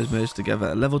 You guys merged together.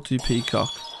 A level 2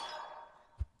 Peacock.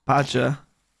 Badger.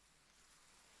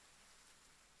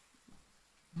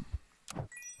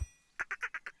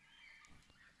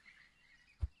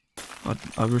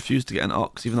 I refuse to get an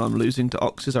ox. Even though I'm losing to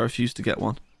oxes, I refuse to get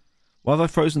one. Why have I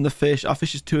frozen the fish? Our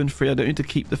fish is 2 and 3. I don't need to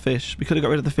keep the fish. We could have got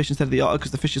rid of the fish instead of the otter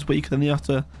because the fish is weaker than the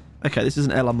otter. Okay, this is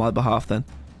an L on my behalf then.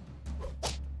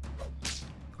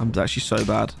 I'm actually so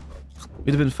bad.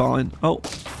 We'd have been fine. Oh,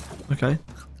 okay.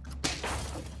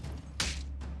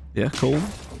 Yeah, cool.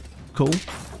 Cool.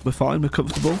 We're fine. We're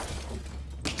comfortable.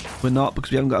 We're not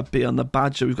because we haven't got a bee on the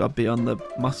badger. We've got a bee on the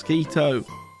mosquito.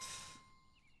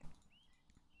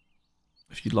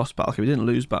 If you lost battle, okay, we didn't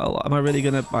lose battle. Am I really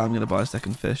gonna? I'm gonna buy a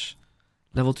second fish.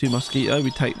 Level 2 mosquito. We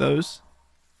take those.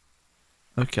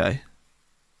 Okay.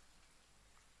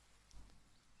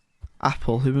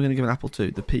 Apple. Who are we gonna give an apple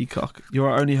to? The Peacock. You're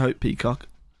our only hope, Peacock.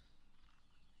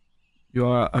 You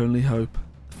are our only hope.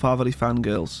 The Fatherly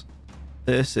Fangirls.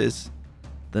 This is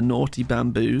the Naughty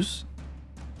Bamboos.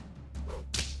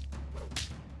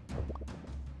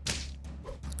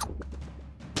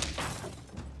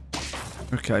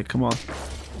 Okay, come on.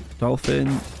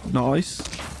 Dolphin. Nice.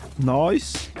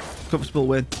 Nice. Comfortable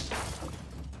win.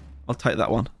 I'll take that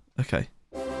one. Okay.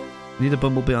 We need a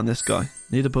bumblebee on this guy.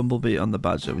 Need a bumblebee on the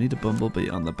badger. We need a bumblebee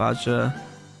on the badger.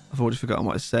 I've already forgotten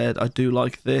what I said. I do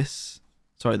like this.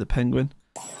 Sorry, the penguin.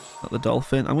 Not the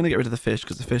dolphin. I'm going to get rid of the fish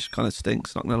because the fish kind of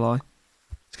stinks, not going to lie.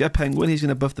 Let's get a penguin. He's going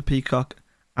to buff the peacock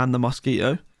and the mosquito.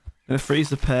 I'm going to freeze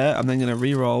the pair. I'm then going to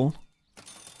re-roll.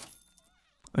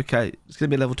 Okay, it's going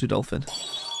to be a level 2 dolphin.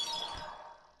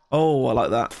 Oh, I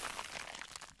like that.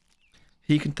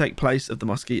 He can take place of the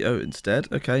mosquito instead.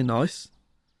 Okay, nice.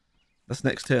 That's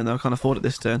next turn though. I can't afford it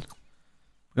this turn.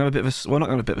 We're going to have a bit of a, we're not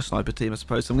going to have a bit of a sniper team, I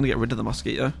suppose. So I'm going to get rid of the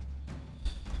mosquito.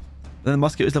 Then the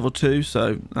mosquito is level 2,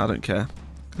 so I don't care.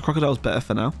 The crocodile's better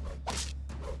for now.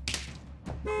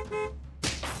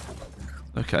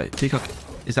 Okay, Peacock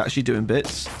is actually doing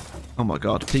bits. Oh my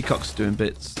god, Peacock's doing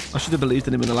bits. I should have believed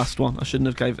in him in the last one. I shouldn't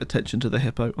have gave attention to the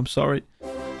hippo. I'm sorry.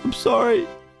 I'm sorry.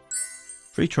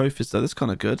 3 trophies though, that's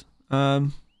kind of good.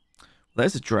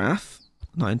 There's a giraffe.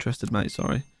 Not interested, mate,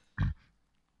 sorry.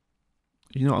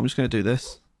 You know what, I'm just going to do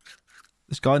this.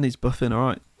 This guy needs buffing,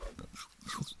 alright.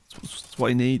 That's what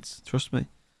he needs, trust me.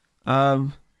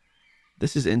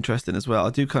 This is interesting as well. I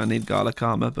do kind of need garlic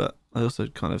armor, but I also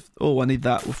kind of... Oh, I need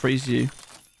that. We'll freeze you.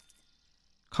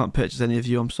 Can't purchase any of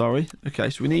you, I'm sorry. Okay,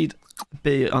 so we need a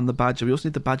bee on the badger. We also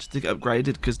need the badger to get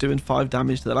upgraded because doing 5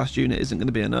 damage to the last unit isn't going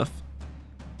to be enough.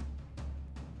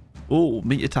 Oh,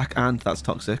 meat attack and that's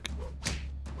toxic.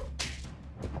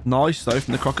 Nice though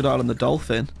from the crocodile and the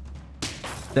dolphin.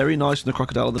 Very nice from the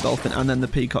crocodile and the dolphin and then the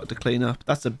peacock to clean up.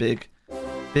 That's a big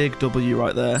W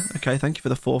right there. Okay, thank you for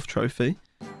the 4th trophy.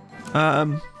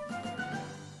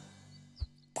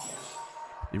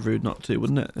 Be rude not to,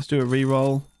 wouldn't it? Let's do a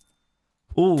re-roll.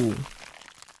 Oh,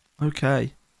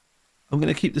 okay. I'm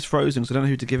going to keep this frozen because I don't know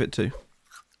who to give it to.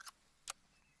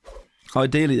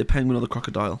 Ideally, the penguin or the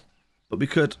crocodile. But we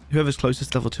could, whoever's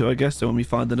closest to level 2, I guess, so when we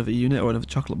find another unit or another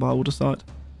chocolate bar, we'll decide.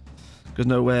 Because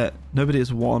nobody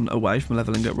is 1 away from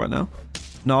leveling up right now.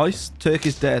 Nice.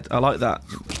 Turkey's dead. I like that.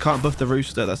 Can't buff the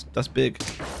rooster. That's big.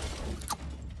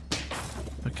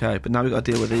 Okay, but now we've got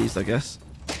to deal with these, I guess.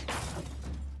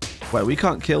 Wait, we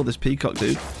can't kill this peacock,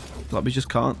 dude. Like, we just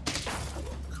can't.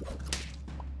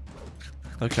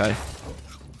 Okay.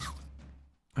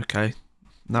 Okay.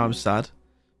 Now I'm sad.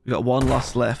 We've got 1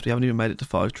 loss left. We haven't even made it to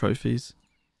 5 trophies.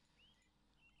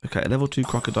 Okay, level 2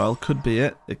 crocodile. Could be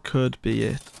it. It could be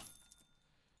it.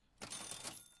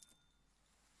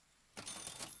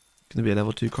 Going to be a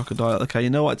level 2 crocodile. Okay, you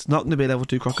know what? It's not going to be a level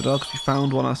 2 crocodile because we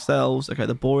found one ourselves. Okay,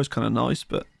 the boar is kind of nice,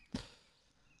 but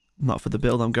not for the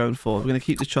build I'm going for. We're going to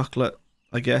keep the chocolate,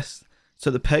 I guess.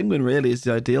 So the penguin really is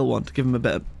the ideal one to give him a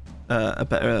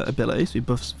better ability, so he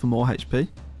buffs for more HP.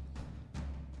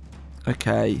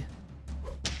 Okay.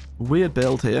 Weird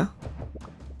build here.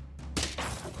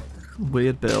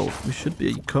 Weird build. We should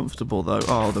be comfortable though.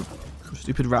 Oh, the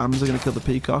stupid rams are going to kill the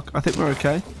peacock. I think we're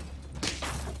okay.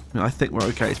 I think we're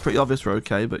okay. It's pretty obvious we're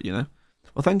okay, but you know.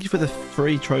 Well, thank you for the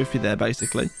free trophy there,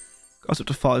 basically. Got us up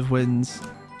to 5 wins.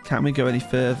 Can we go any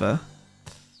further?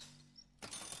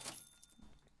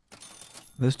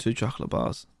 There's 2 chocolate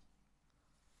bars.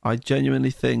 I genuinely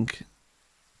think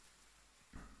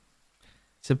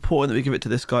it's important that we give it to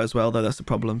this guy as well, though. That's the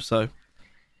problem. So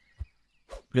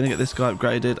we're going to get this guy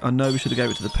upgraded. I know we should have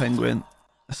gave it to the penguin.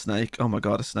 A snake. Oh my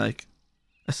god, a snake.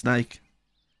 A snake.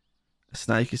 A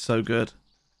snake is so good.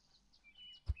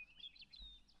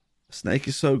 A snake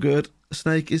is so good. A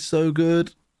snake is so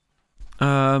good.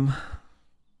 A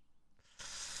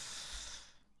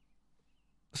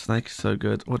snake is so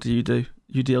good. What do?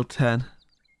 You deal 10.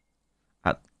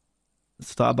 At the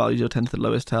start of battle, you deal 10 to the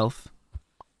lowest health.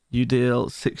 You deal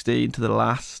 16 to the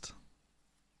last.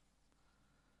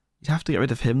 You have to get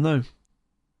rid of him, though.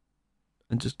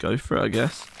 And just go for it, I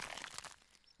guess.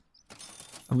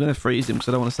 I'm going to freeze him because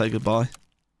I don't want to say goodbye.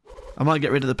 I might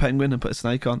get rid of the penguin and put a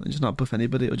snake on and just not buff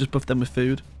anybody, or just buff them with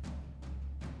food.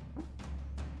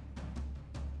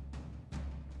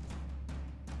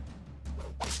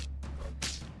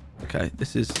 Okay,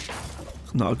 this is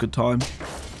not a good time.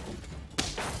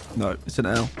 No, it's an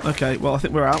L. Okay, well, I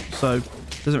think we're out, so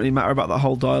it doesn't really matter about that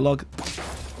whole dialogue.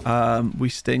 We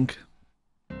stink.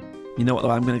 You know what,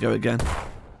 though? I'm going to go again.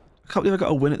 I can't believe I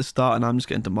got a win at the start and I'm just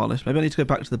getting demolished. Maybe I need to go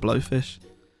back to the blowfish.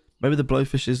 Maybe the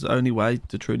blowfish is the only way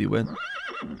to truly win.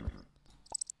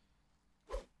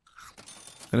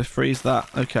 Gonna freeze that.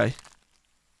 Okay.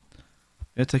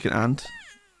 Gonna take an ant.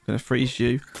 Gonna freeze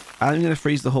you. And I'm gonna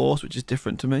freeze the horse, which is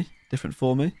different to me. Different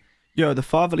for me. Yo, the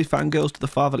Farvelly fangirls to the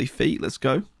Farvelly feet. Let's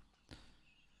go.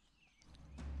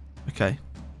 Okay.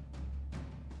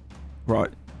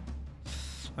 Right.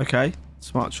 Okay.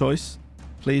 Smart choice.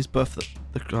 Please buff the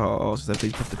oh, I was gonna say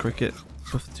please buff the cricket.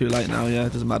 Buff too late now, yeah,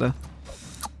 it doesn't matter.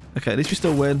 Okay, at least we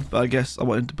still win, but I guess I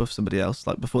wanted to buff somebody else.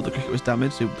 Like before the cricket was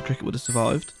damaged, so the cricket would have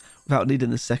survived without needing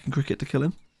the second cricket to kill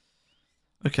him.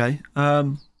 Okay,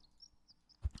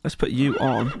 let's put you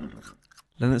on.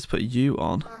 Then let's put you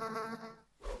on.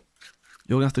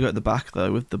 You're gonna have to go at the back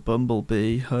though with the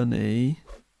bumblebee, honey.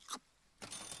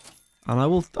 And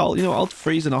I'll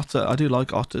freeze an otter. I do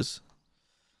like otters.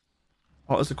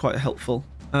 Otters are quite helpful.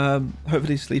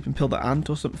 Hopefully sleeping pill the ant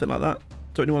or something like that.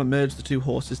 Don't really want to merge the 2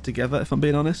 horses together, if I'm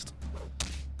being honest.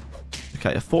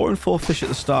 Okay, a 4 and 4 fish at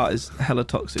the start is hella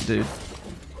toxic, dude.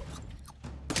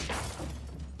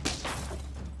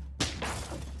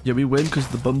 Yeah, we win because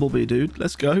of the bumblebee, dude.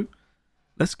 Let's go.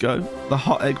 Let's go. The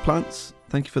hot eggplants.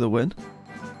 Thank you for the win.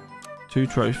 2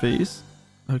 trophies.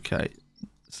 Okay.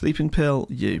 Sleeping pill,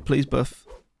 you. Please buff.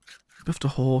 Buff to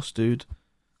horse, dude.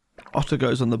 Otter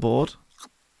goes on the board.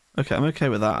 Okay, I'm okay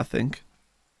with that, I think.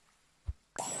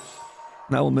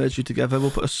 Now we'll merge you together. We'll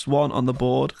put a swan on the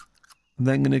board. I'm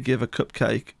then going to give a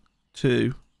cupcake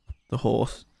to the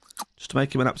horse. Just to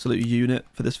make him an absolute unit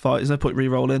for this fight. There's no point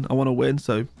re-rolling. I want to win,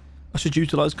 so I should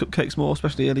utilise cupcakes more,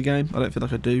 especially early game. I don't feel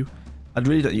like I do. I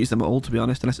really don't use them at all, to be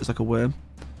honest, unless it's like a worm.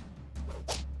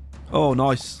 Oh,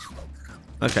 nice.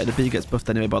 Okay, the bee gets buffed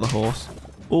anyway by the horse.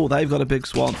 Oh, they've got a big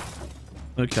swan.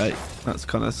 Okay, that's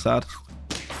kind of sad.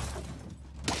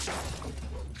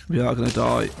 We are going to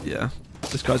die, yeah.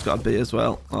 This guy's got a bee as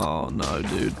well. Oh, no,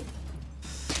 dude.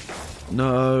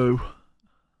 No.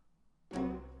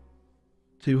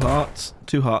 2 hearts.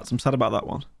 2 hearts. I'm sad about that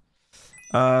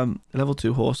one. Level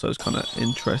 2 horse, so it's kind of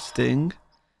interesting.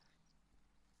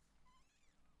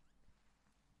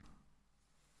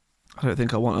 I don't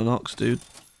think I want an ox, dude.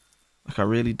 Like, I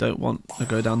really don't want to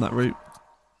go down that route.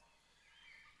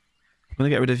 going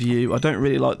to get rid of you. I don't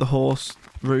really like the horse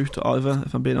route either,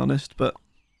 if I'm being honest, but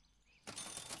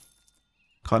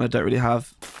kind of don't really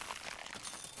have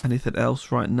anything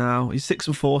else right now. He's 6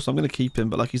 and 4, so I'm going to keep him,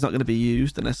 but like he's not going to be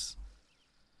used unless...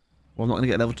 Well, I'm not going to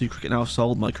get level 2 cricket now. I've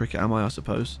sold my cricket, am I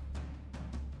suppose?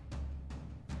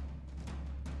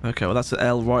 Okay, well that's an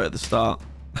L right at the start.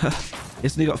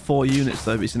 It's only got 4 units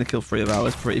though, but he's going to kill 3 of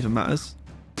ours before it even matters.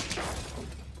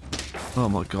 Oh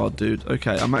my god, dude.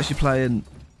 Okay, I'm actually playing...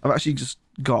 I've actually just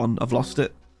gone. I've lost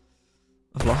it.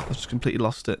 I've just completely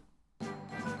lost it. At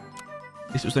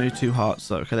least it was only 2 hearts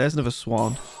though. Okay, there's another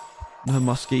swan. Another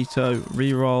mosquito.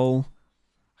 Reroll.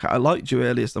 Okay, I liked you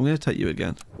earlier, so I'm going to take you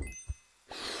again.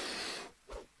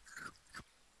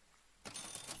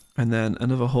 And then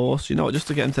another horse. You know what, just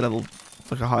to get him to level...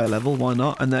 like a higher level, why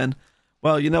not? And then...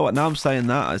 Well, you know what, now I'm saying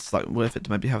that, it's like worth it to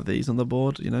maybe have these on the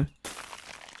board, you know?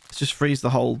 Let's just freeze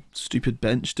the whole stupid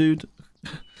bench, dude.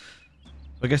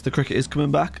 I guess the cricket is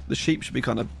coming back. The sheep should be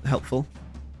kind of helpful.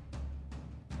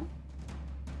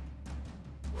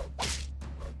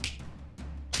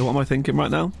 So what am I thinking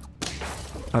right now?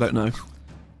 I don't know.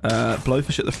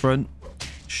 Blowfish at the front.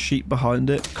 Sheep behind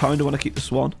it. Kind of want to keep the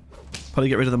swan. Probably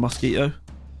get rid of the mosquito.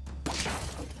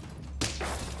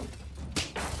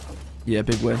 Yeah,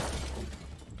 big win.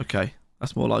 Okay,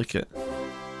 that's more like it.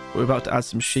 We're about to add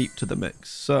some sheep to the mix,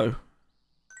 so...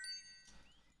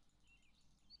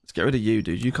 Let's get rid of you,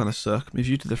 dude. You kind of suck. Move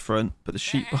you to the front, put the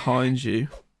sheep behind you.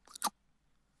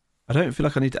 I don't feel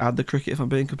like I need to add the cricket if I'm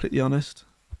being completely honest.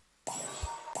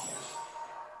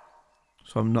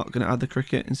 So I'm not going to add the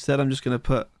cricket. Instead, I'm just going to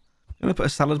put a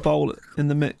salad bowl in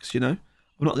the mix, you know?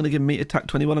 I'm not going to give meat attack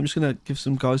 21. I'm just going to give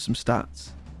some guys some stats.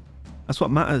 That's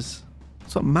what matters.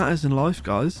 That's what matters in life,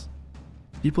 guys.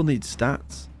 People need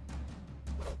stats.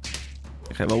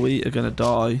 Okay, well, we are going to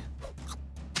die.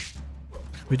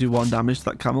 We do 1 damage to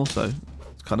that camel, so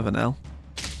it's kind of an L.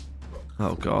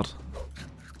 Oh, God.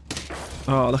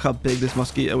 Oh, look how big this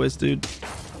mosquito is, dude.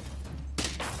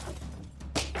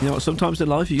 You know what? Sometimes in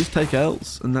life, you just take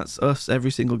L's, and that's us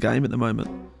every single game at the moment.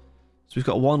 So we've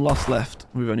got 1 loss left.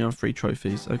 We're only on 3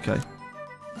 trophies. Okay.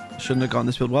 Shouldn't have gone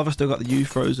this build. Why have I still got the U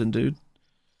frozen, dude?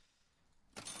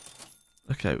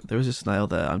 Okay, there is a snail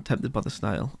there. I'm tempted by the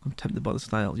snail. I'm tempted by the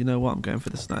snail. You know what? I'm going for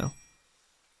the snail.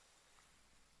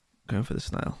 I'm going for the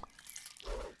snail.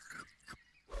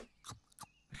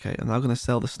 Okay, I'm now going to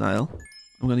sell the snail.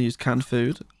 I'm going to use canned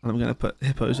food, and I'm going to put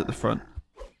hippos at the front.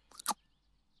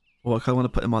 Or I kind of want to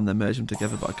put them on there, merge them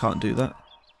together, but I can't do that.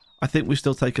 I think we've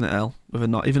still taken an L, with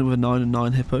even with a 9 and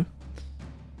 9 hippo.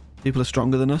 People are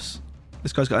stronger than us.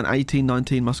 This guy's got an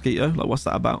 18-19 mosquito. Like, what's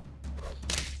that about?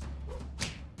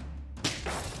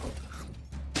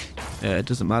 Yeah, it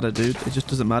doesn't matter, dude. It just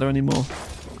doesn't matter anymore.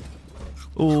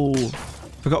 Oh,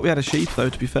 forgot we had a sheep, though,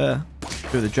 to be fair.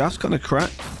 Dude, the draft's kind of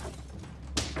cracked.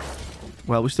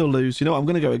 Well, we still lose. You know what? I'm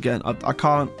going to go again. I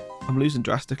can't. I'm losing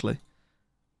drastically.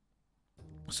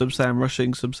 Some say I'm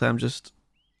rushing. Some say I'm just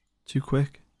too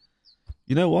quick.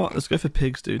 You know what? Let's go for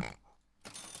pigs, dude.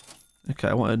 Okay,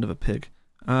 I want another pig.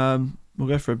 We'll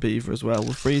go for a beaver as well.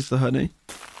 We'll freeze the honey.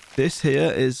 This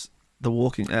here is the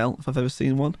walking L, if I've ever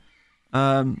seen one.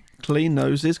 Clean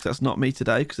noses, because that's not me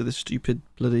today, because of this stupid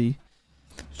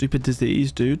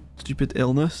disease, dude. Stupid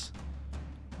illness.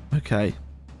 Okay.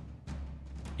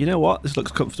 You know what? This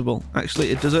looks comfortable. Actually,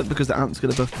 it doesn't, because the ant's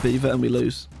going to buff the beaver and we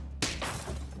lose.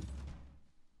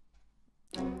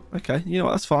 Okay, you know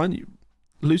what? That's fine.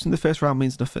 Losing the first round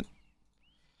means nothing.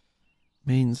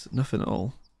 Means nothing at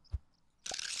all.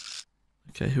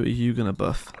 Okay, who are you going to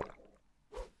buff?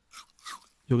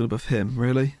 You're going to buff him,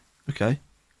 really? Okay.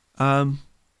 Well,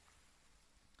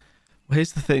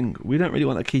 here's the thing. We don't really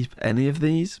want to keep any of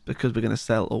these because we're going to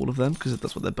sell all of them because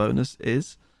that's what their bonus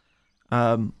is.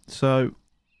 So,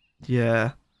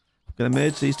 yeah. I'm going to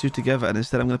merge these two together and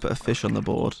instead I'm going to put a fish on the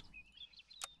board.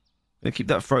 I'm going to keep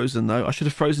that frozen though. I should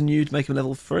have frozen you to make him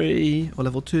level 3 or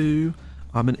level 2.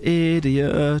 I'm an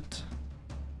idiot.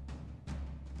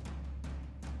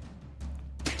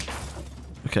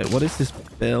 Okay, what is this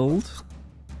build?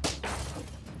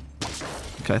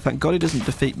 Okay, thank God he doesn't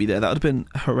defeat me there. That would have been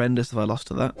horrendous if I lost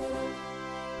to that.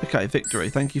 Okay, victory.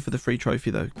 Thank you for the free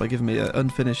trophy, though, by giving me an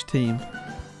unfinished team.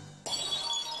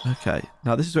 Okay,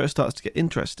 now this is where it starts to get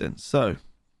interesting. So,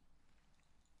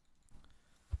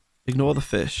 ignore the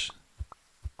fish.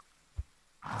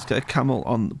 Let's get a camel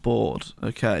on the board.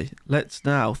 Okay, let's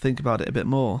now think about it a bit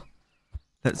more.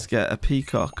 Let's get a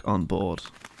peacock on board.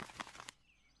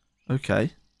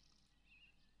 Okay.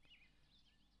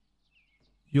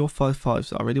 You're 5/5,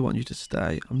 so I really want you to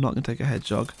stay. I'm not going to take a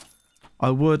hedgehog.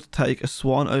 I would take a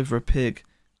swan over a pig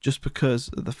just because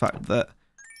of the fact that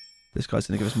This guy's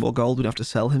going to give us more gold. We'd have to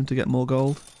sell him to get more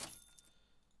gold.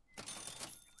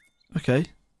 Okay.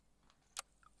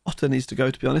 Otter needs to go,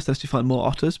 to be honest, unless you find more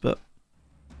otters, but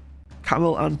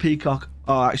camel and peacock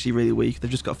are actually really weak.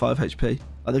 They've just got 5 HP. Like,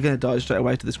 they're going to die straight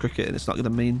away to this cricket, and it's not going to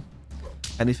mean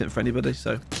anything for anybody,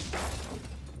 so...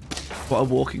 What a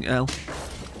walking L.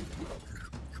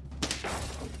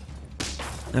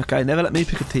 Okay, never let me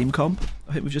pick a team comp.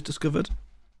 I think we've just discovered.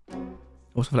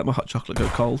 Also, I've let my hot chocolate go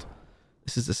cold.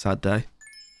 This is a sad day.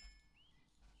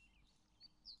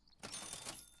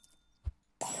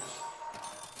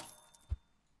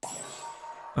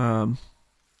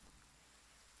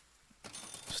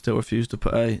 Still refuse to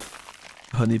put a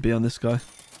honeybee on this guy.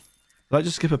 Did I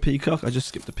just skip a peacock? I just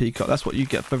skipped a peacock. That's what you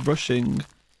get for rushing.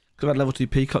 Could have had level 2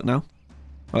 peacock now.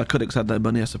 Well, I could have because I had no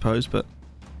money, I suppose, but...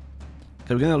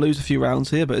 Okay, we're going to lose a few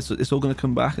rounds here, but it's all going to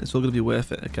come back and it's all going to be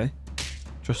worth it, okay?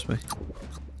 Trust me.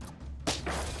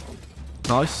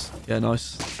 Nice. Yeah,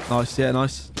 nice. Nice. Yeah,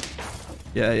 nice.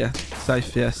 Yeah, yeah.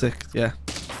 Safe. Yeah, sick. Yeah.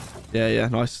 Yeah, yeah.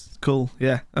 Nice. Cool.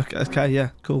 Yeah. Okay. Okay. Yeah.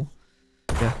 Cool.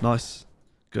 Yeah. Nice.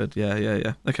 Good. Yeah. Yeah.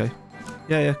 Yeah. Okay.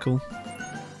 Yeah. Yeah. Cool.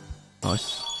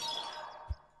 Nice.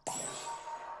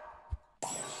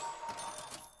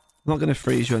 I'm not going to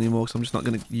freeze you anymore because I'm just not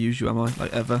going to use you, am I?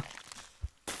 Like, ever.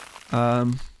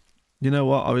 You know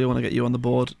what? I really want to get you on the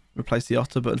board, replace the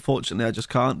otter, but unfortunately I just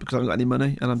can't because I haven't got any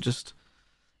money and I'm just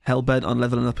hell-bent on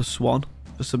leveling up a swan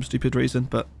for some stupid reason,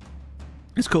 but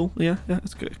it's cool. Yeah, yeah,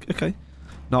 it's good. Okay.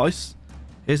 Nice.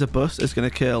 Here's a bus. It's going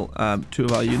to kill 2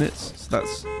 of our units, so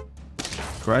that's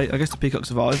great. I guess the peacock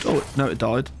survived. Oh, no, it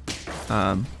died.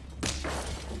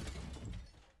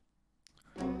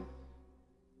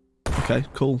 Okay,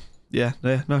 cool. Yeah,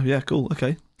 yeah, no, yeah, cool,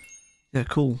 okay. Yeah,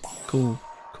 cool, cool,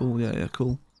 cool, yeah, yeah,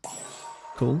 cool.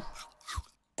 Cool.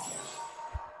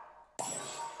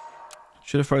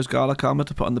 Should have froze garlic armor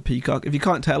to put on the peacock. If you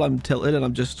can't tell, I'm tilted and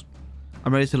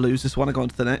I'm ready to lose this one and go on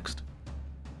to the next.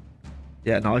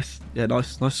 Yeah, nice. Yeah,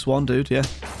 nice. Nice swan, dude, yeah.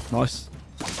 Nice.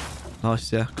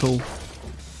 Nice, yeah, cool.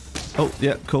 Oh,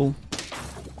 yeah, cool.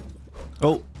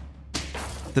 Oh.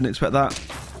 Didn't expect that.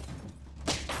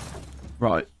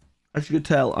 Right. As you can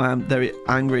tell, I am very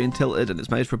angry and tilted and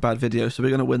it's made for a bad video, so we're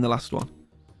going to win the last one.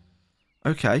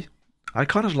 Okay. I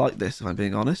kind of like this, if I'm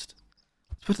being honest.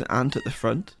 Let's put an ant at the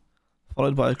front,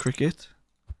 followed by a cricket.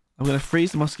 I'm going to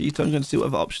freeze the mosquito. I'm going to see what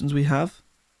other options we have.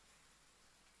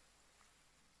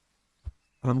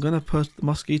 And I'm going to put the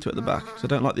mosquito at the back, because I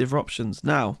don't like the other options.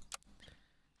 Now,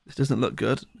 this doesn't look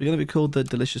good. We're going to be called the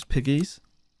Delicious Piggies,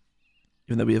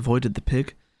 even though we avoided the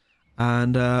pig.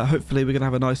 And hopefully we're going to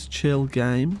have a nice chill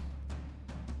game.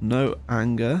 No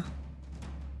anger.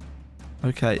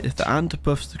 Okay, if the ant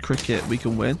buffs the cricket, we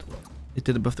can win. It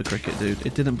didn't buff the cricket, dude.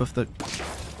 It didn't buff the...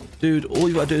 Dude, all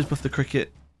you gotta do is buff the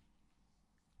cricket.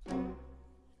 I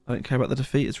don't care about the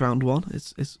defeat. It's round 1.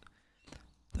 It's...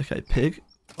 Okay, pig.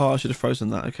 Oh, I should have frozen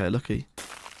that. Okay, lucky.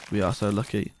 We are so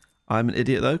lucky. I'm an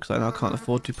idiot, though, because I now can't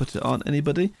afford to put it on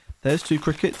anybody. There's 2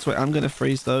 crickets. Wait, I'm going to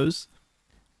freeze those.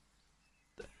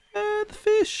 The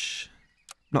fish.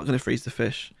 I'm not going to freeze the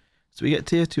fish. So we get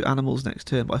tier 2 animals next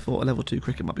turn, but I thought a level 2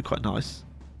 cricket might be quite nice.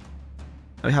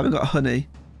 Now we haven't got honey.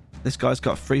 This guy's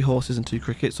got 3 horses and 2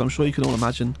 crickets, so I'm sure you can all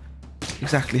imagine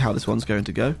exactly how this one's going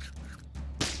to go.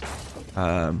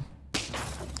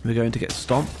 We're going to get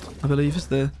stomped, I believe is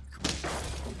the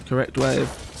correct way of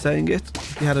saying it.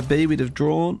 If we had a bee, we'd have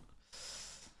drawn.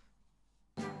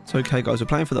 It's okay, guys. We're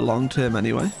playing for the long term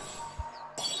anyway.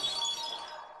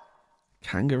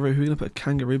 Kangaroo. Who are we going to put a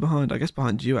kangaroo behind? I guess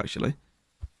behind you, actually.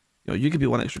 Yo, you could be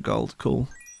 1 extra gold. Cool.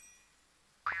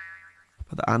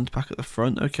 Put the ant back at the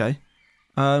front. Okay.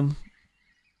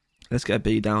 Let's get a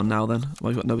bee down now then.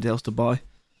 We've got nobody else to buy.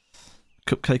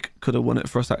 Cupcake could have won it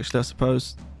for us, actually, I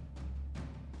suppose.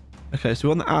 Okay, so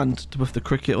we want the ant to buff the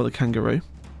cricket or the kangaroo.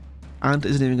 Ant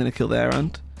isn't even going to kill their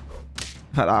ant.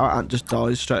 In fact, our ant just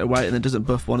dies straight away and then doesn't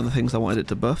buff one of the things I wanted it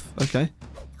to buff. Okay.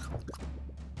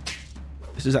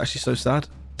 This is actually so sad.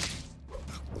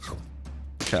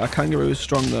 Okay, our kangaroo is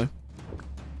strong though.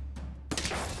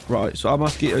 Right, so our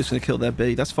mosquito is going to kill their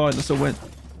bee. That's fine, that's a win.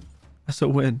 That's a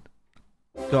win.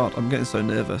 God, I'm getting so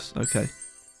nervous. Okay.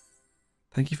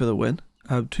 Thank you for the win.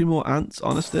 2 more ants.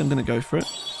 Honestly, I'm going to go for it.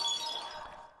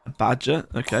 A badger.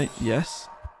 Okay, yes.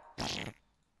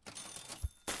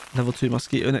 Level 2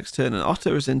 mosquito next turn. An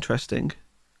otter is interesting.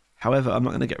 However, I'm not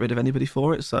going to get rid of anybody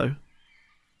for it, so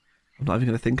I'm not even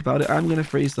going to think about it. I'm going to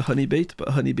freeze the honeybee to put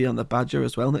a honeybee on the badger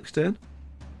as well next turn.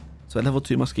 So a level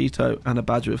 2 mosquito and a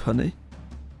badger with honey.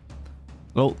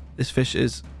 Well, this fish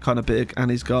is kind of big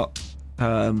and he's got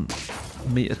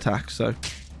meat attack, so...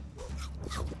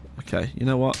 Okay, you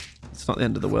know what? It's not the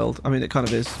end of the world. I mean, it kind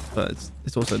of is, but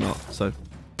it's also not. So,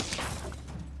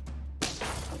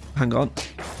 hang on.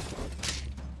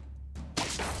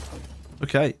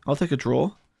 Okay, I'll take a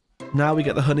draw. Now we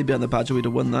get the honeybee and the badger. We'd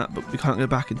have won that, but we can't go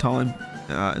back in time,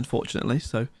 unfortunately.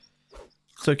 So,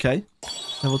 it's okay.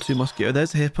 Level 2 mosquito.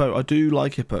 There's a hippo. I do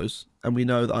like hippos, and we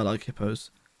know that I like hippos.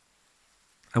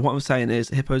 And what I'm saying is,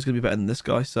 hippo's going to be better than this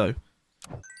guy, so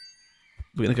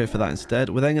we're going to go for that instead.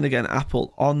 We're then going to get an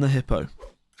apple on the hippo.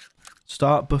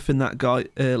 Start buffing that guy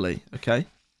early, okay?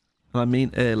 And I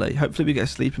mean early. Hopefully we get a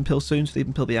sleeping pill soon,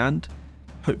 sleeping pill the ant.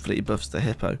 Hopefully he buffs the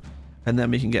hippo. And then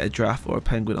we can get a giraffe or a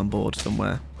penguin on board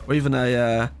somewhere. Or even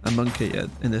a monkey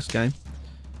in this game.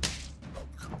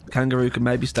 Kangaroo can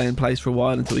maybe stay in place for a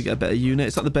while until we get a better unit.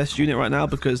 It's not the best unit right now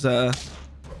because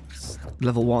it's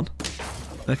level 1.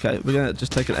 Okay, we're going to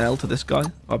just take an L to this guy.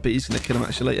 I bet he's going to kill him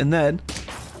actually. And then,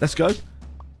 let's go.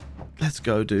 Let's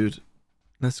go, dude.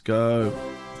 Let's go.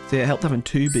 See, it helped having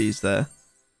 2 bees there.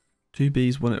 2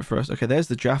 bees won it for us. Okay, there's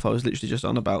the giraffe I was literally just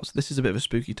on about. So this is a bit of a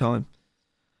spooky time.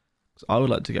 So I would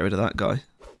like to get rid of that guy.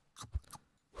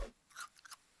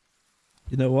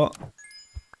 You know what?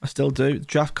 I still do. The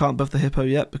giraffe can't buff the hippo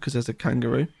yet because there's a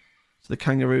kangaroo. So the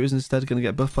kangaroo is instead going to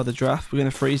get buffed by the giraffe. We're going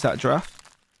to freeze that giraffe.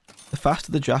 The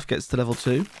faster the giraffe gets to level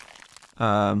 2,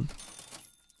 the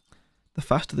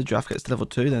faster the giraffe gets to level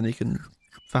 2, then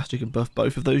faster you can buff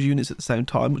both of those units at the same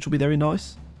time, which will be very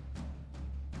nice.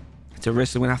 It's a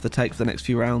risk I'm going to have to take for the next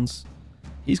few rounds.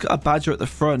 He's got a badger at the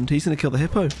front. He's going to kill the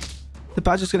hippo. The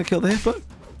badger's going to kill the hippo.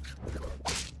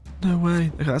 No way.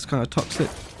 Okay, that's kind of toxic.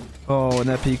 Oh, and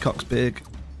their peacock's big.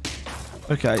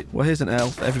 Okay, well here's an L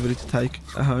for everybody to take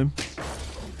at home.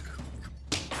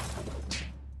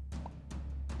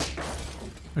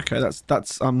 Okay,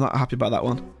 that's I'm not happy about that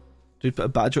one. Dude, put a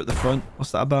badger at the front.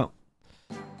 What's that about?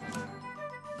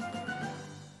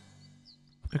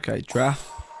 Okay,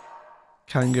 giraffe,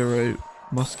 kangaroo,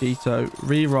 mosquito,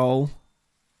 re-roll.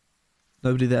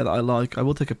 Nobody there that I like. I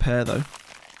will take a pair though.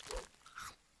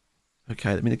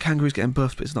 Okay, I mean the kangaroo's getting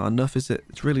buffed, but it's not enough, is it?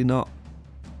 It's really not.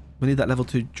 We need that level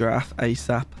 2 giraffe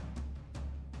ASAP.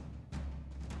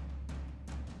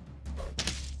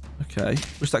 Okay,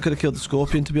 wish that could have killed the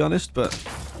scorpion to be honest, but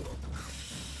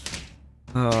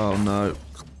oh no.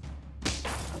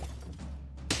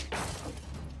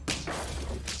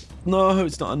 No,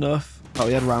 it's not enough. Oh,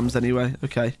 he had rams anyway.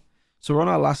 Okay, so we're on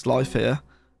our last life here.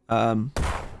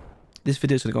 This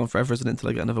video's gonna go on forever, isn't it, until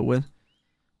I get another win.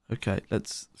 Okay,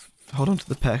 let's hold on to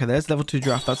the pair. Okay, there's level 2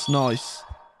 giraffe. That's nice.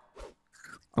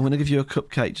 I'm gonna give you a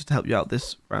cupcake just to help you out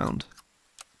this round.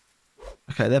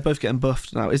 Okay, they're both getting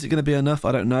buffed now. Is it going to be enough?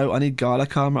 I don't know. I need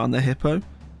garlic armor on the hippo.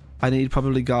 I need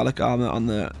probably garlic armor on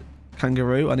the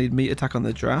kangaroo. I need meat attack on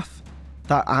the giraffe.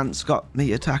 That ant's got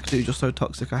meat attack, dude. You're so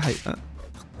toxic. I hate that.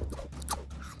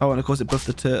 Oh, and of course it buffed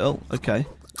the turtle. Okay.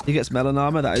 He gets melon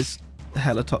armor. That is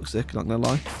hella toxic, not going to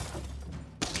lie.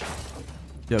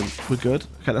 Yo, we're good.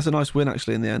 Okay, that's a nice win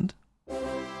actually in the end.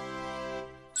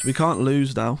 So we can't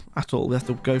lose now at all. We have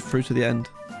to go through to the end.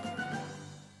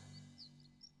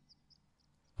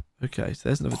 Okay, so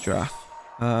there's another giraffe.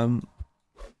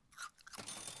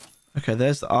 Okay,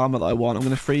 there's the armor that I want. I'm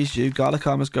going to freeze you. Garlic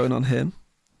armor's going on him.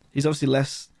 He's obviously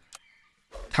less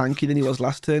tanky than he was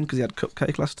last turn because he had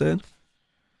cupcake last turn.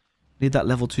 Need that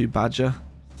level 2 badger.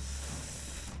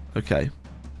 Okay.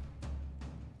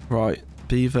 Right.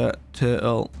 Beaver,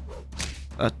 turtle.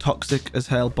 Toxic as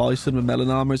hell bison with melon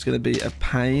armor is going to be a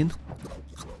pain.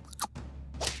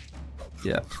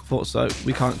 Yeah, thought so.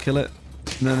 We can't kill it.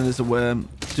 And then there's a worm.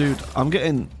 Dude, I'm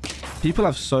getting... People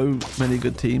have so many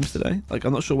good teams today. Like,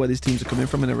 I'm not sure where these teams are coming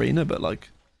from in Arena, but, like,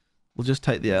 we'll just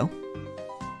take the L.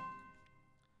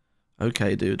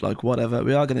 Okay, dude, like, whatever.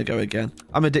 We are going to go again.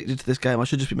 I'm addicted to this game. I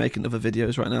should just be making other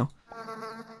videos right now.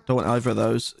 Don't want either of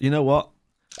those. You know what?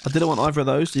 I didn't want either of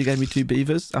those, so you gave me 2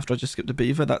 beavers after I just skipped a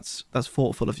beaver. That's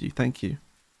thoughtful of you. Thank you.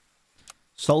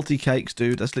 Salty cakes,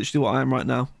 dude. That's literally what I am right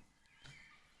now.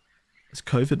 It's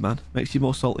COVID, man. Makes you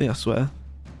more salty, I swear.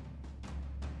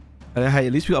 Hey,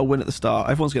 at least we got a win at the start.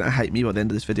 Everyone's going to hate me by the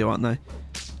end of this video, aren't they?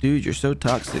 Dude, you're so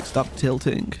toxic. Stop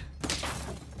tilting.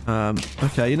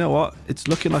 Okay, you know what? It's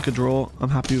looking like a draw.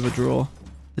 I'm happy with a draw.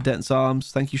 The dense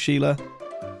arms. Thank you, Sheila.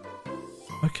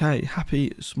 Okay,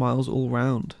 happy smiles all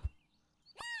round.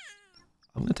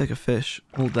 I'm going to take a fish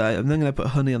all day. I'm then going to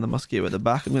put honey on the mosquito at the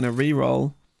back. I'm going to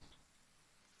re-roll.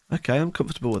 Okay, I'm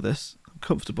comfortable with this. I'm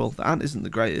comfortable. The ant isn't the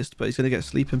greatest, but he's going to get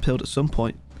sleeping pilled at some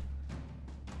point.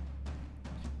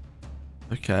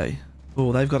 Okay.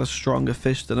 Oh, they've got a stronger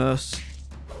fish than us.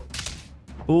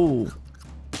 Oh.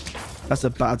 That's a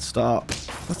bad start.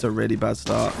 That's a really bad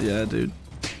start. Yeah, dude.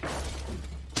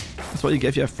 That's what you get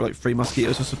if you have like 3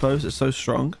 mosquitoes, I suppose. It's so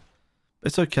strong.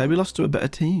 It's okay. We lost to a better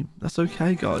team. That's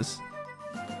okay, guys.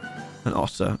 An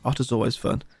otter. Otter's always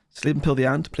fun. Sleep and Pill the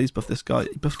Ant. Please buff this guy.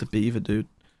 He buffed a beaver, dude.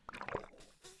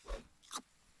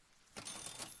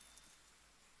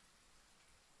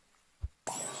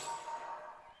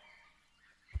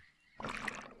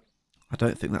 I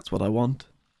don't think that's what I want.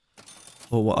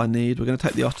 Or what I need. We're going to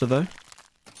take the otter, though.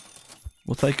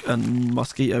 We'll take a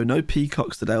mosquito. No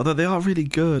peacocks today, although they are really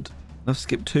good. I've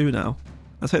skipped 2 now.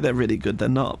 I say they're really good. They're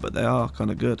not, but they are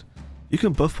kind of good. You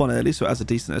can buff one early so it has a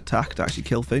decent attack to actually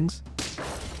kill things.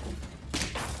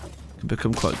 Can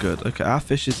become quite good. Okay, our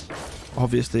fish is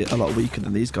obviously a lot weaker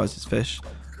than these guys' fish.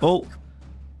 Oh,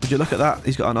 would you look at that?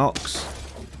 He's got an ox.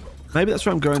 Maybe that's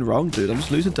where I'm going wrong, dude. I'm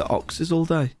just losing to oxes all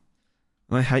day.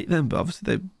 And I hate them, but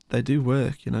obviously they do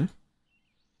work, you know?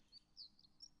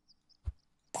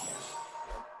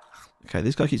 Okay,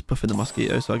 this guy keeps buffing the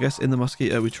mosquito, so I guess in the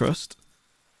mosquito we trust.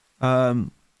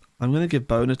 I'm going to give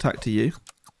bone attack to you.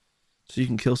 So you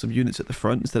can kill some units at the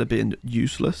front instead of being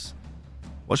useless.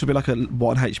 What should be like a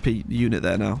 1 HP unit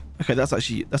there now? Okay, that's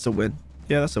a win.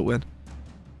 Yeah, that's a win.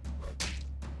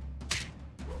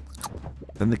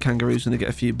 Then the kangaroo's going to get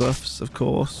a few buffs, of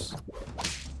course.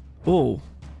 Oh.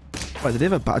 Wait, did they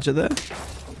have a badger there?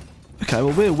 Okay,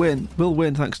 well we'll win. We'll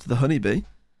win thanks to the honeybee.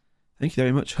 Thank you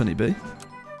very much, honeybee.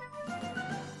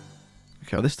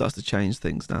 Okay, well this starts to change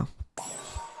things now.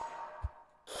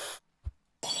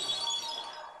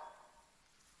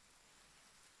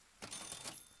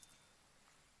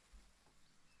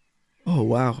 Oh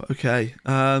wow, okay.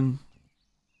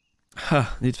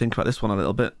 Need to think about this one a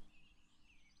little bit.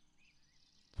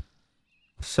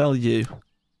 Sell you.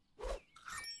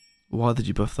 Why did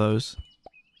you buff those?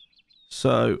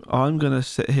 So I'm gonna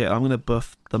sit here. I'm gonna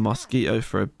buff the mosquito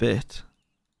for a bit.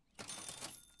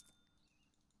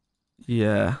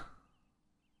 Yeah.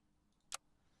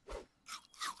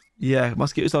 Yeah,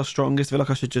 mosquitoes are strongest. I feel like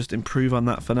I should just improve on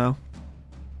that for now.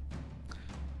 I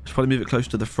should probably move it close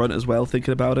to the front as well,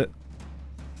 thinking about it.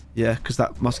 Yeah, because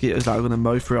that mosquito is now going to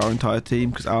mow through our entire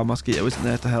team because our mosquito isn't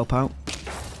there to help out.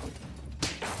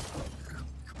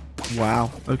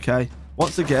 Wow, okay.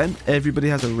 Once again, everybody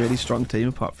has a really strong team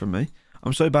apart from me.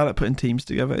 I'm so bad at putting teams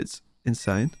together, it's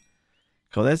insane.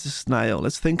 Cool, there's a snail.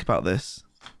 Let's think about this.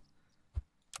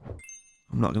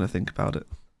 I'm not going to think about it.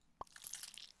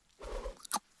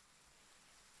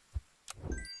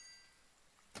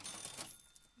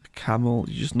 A camel,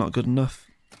 you're just not good enough.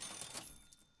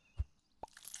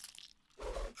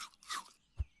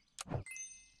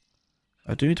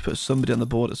 I do need to put somebody on the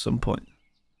board at some point.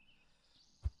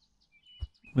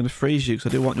 I'm going to freeze you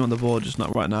because I do want you on the board, just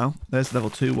not right now. There's level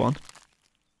 2 one.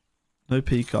 No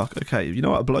peacock. Okay, you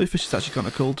know what? A blowfish is actually kind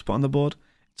of cool to put on the board.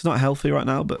 It's not healthy right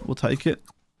now, but we'll take it.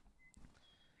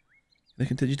 They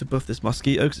continue to buff this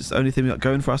mosquito because it's the only thing we got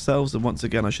going for ourselves. And once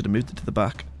again, I should have moved it to the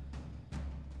back.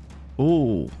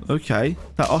 Oh, okay.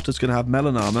 That otter's going to have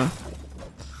melon armor.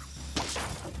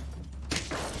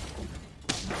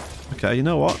 Okay, you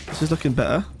know what? This is looking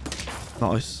better.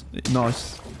 Nice.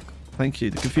 Nice. Thank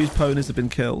you. The confused ponies have been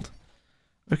killed.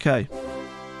 Okay.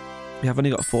 We have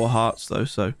only got 4 hearts though,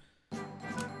 so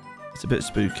it's a bit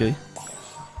spooky.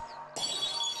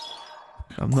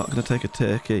 I'm not going to take a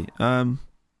turkey.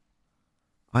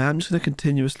 I am just going to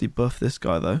continuously buff this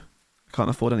guy though. I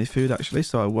can't afford any food actually,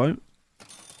 so I won't.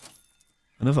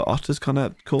 Another otter's kind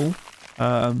of cool.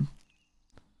 I'm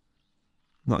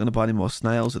not going to buy any more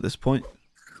snails at this point.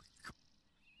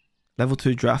 Level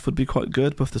 2 draft would be quite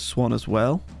good. Buff the swan as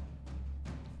well.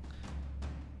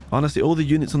 Honestly, all the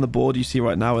units on the board you see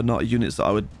right now are not units that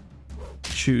I would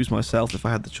choose myself if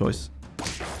I had the choice.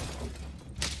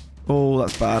 Oh,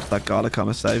 that's bad. That garlic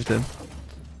armor saved him.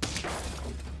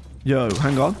 Yo,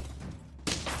 hang on.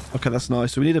 Okay, that's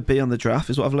nice. So we need a B on the draft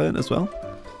is what I've learned as well.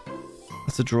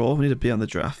 That's a draw. We need a B on the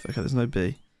draft. Okay, there's no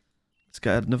B. Let's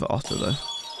get another otter though.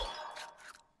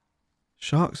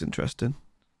 Shark's interesting.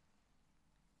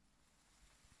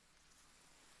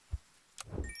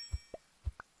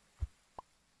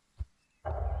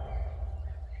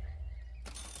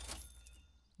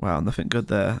 Wow, nothing good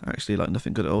there. Actually, like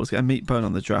nothing good at all. Let's get a meat bone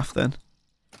on the draft then.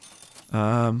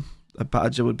 A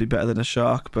badger would be better than a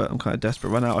shark, but I'm kind of desperate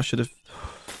right now. I should have...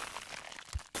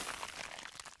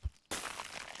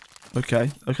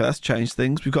 Okay, that's changed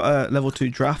things. We've got a level 2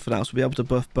 draft now, so we'll be able to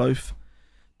buff both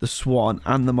the swan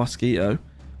and the mosquito.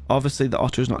 Obviously, the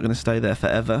otter is not going to stay there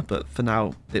forever, but for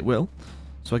now, it will.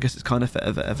 So I guess it's kind of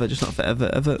forever, ever, just not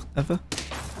forever, ever.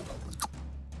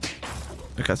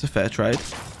 Okay, that's a fair trade.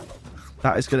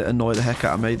 That is going to annoy the heck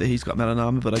out of me that he's got melon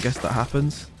armor, but I guess that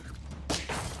happens.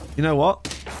 You know what?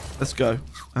 Let's go.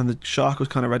 And the shark was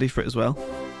kind of ready for it as well.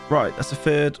 Right, that's a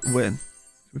 3rd win. Can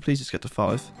we please just get to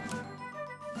 5?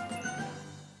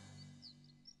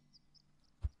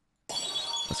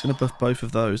 That's going to buff both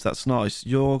of those. That's nice.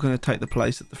 You're going to take the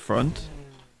place at the front.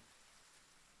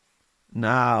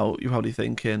 Now, you're probably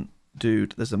thinking,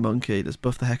 dude, there's a monkey. Let's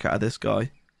buff the heck out of this guy.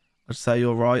 I'd say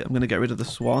you're right. I'm going to get rid of the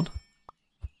swan.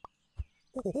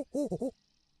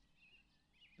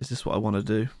 Is this what I want to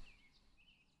do?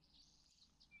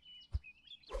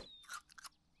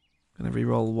 I'm going to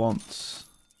reroll once.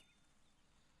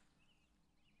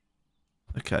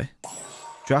 Okay.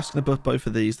 Giraffe's going to buff both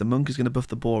of these. The monkey's going to buff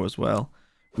the boar as well.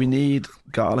 We need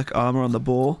garlic armor on the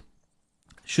boar.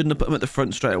 Shouldn't have put him at the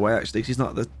front straight away, actually, because he's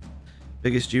not the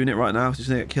biggest unit right now. So he's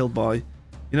going to get killed by... You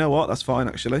know what? That's fine,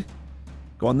 actually.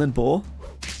 Go on then, boar.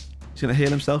 He's going to heal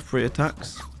himself 3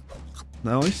 attacks.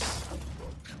 Nice.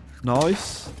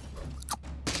 Nice.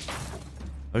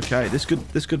 Okay, this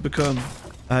could become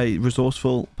a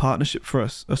resourceful partnership for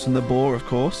us. Us and the boar, of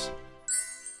course.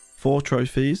 4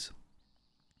 trophies.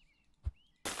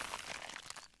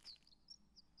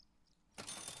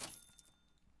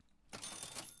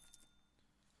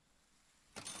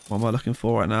 What am I looking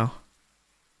for right now?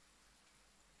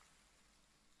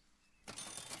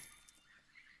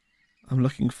 I'm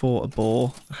looking for a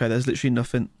boar. Okay, there's literally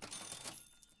nothing.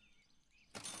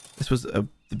 This was the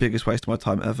biggest waste of my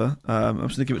time ever. I'm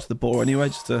just going to give it to the boar anyway,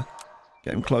 just to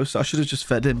get him closer. I should have just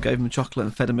fed him, gave him chocolate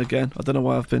and fed him again. I don't know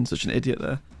why I've been such an idiot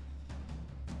there.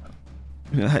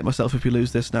 I'm going to hate myself if we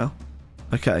lose this now.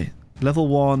 Okay, level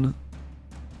 1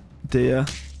 deer.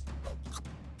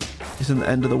 He's in the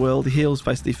end of the world. He heals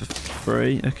basically for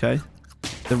free. Okay.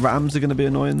 The rams are going to be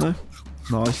annoying though.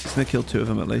 Nice. He's going to kill 2 of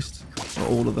them at least. Or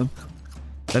all of them.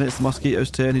 Then it's the mosquito's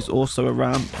turn. He's also a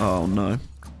ram. Oh no.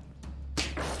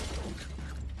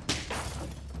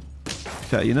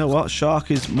 Okay, you know what?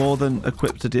 Shark is more than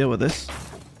equipped to deal with this.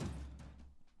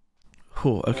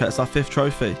 Whew, okay, it's our 5th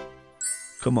trophy.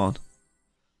 Come on.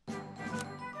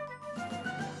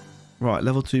 Right,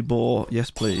 level 2 boar. Yes,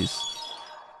 please.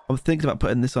 I'm thinking about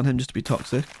putting this on him just to be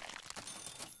toxic.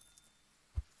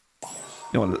 You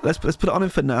know what, let's put it on him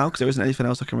for now, because there isn't anything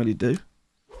else I can really do.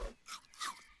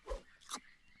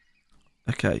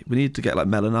 Okay, we need to get like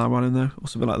melon armor on him though, or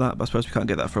something like that, but I suppose we can't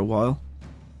get that for a while.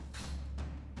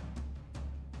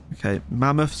 Okay,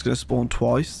 Mammoth's going to spawn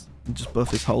twice and just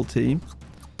buff his whole team.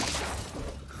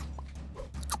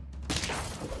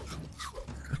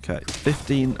 Okay,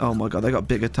 15. Oh my god, they got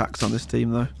big attacks on this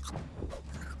team though.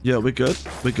 Yeah, we're good.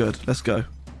 We're good. Let's go.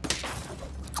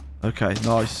 Okay,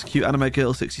 nice. Cute anime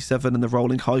girl 67 and the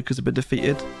rolling hikers have been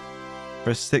defeated for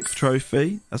a 6th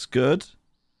trophy. That's good.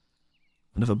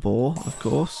 Another boar, of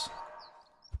course.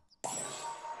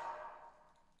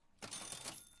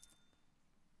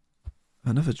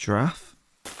 Another giraffe.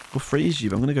 We'll freeze you,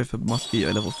 but I'm going to go for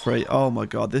mosquito level 3. Oh my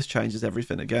god, this changes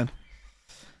everything again.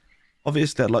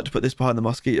 Obviously, I'd like to put this behind the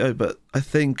mosquito, but I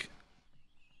think...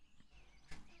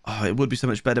 Oh, it would be so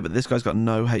much better, but this guy's got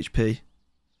no HP.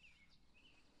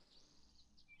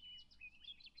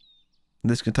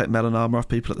 And this can take melon armor off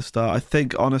people at the start. I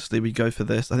think, honestly, we go for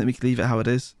this. I think we can leave it how it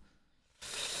is.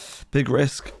 Big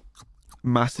risk.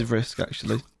 Massive risk,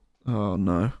 actually. Oh,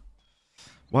 no.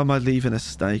 Why am I leaving a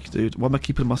snake, dude? Why am I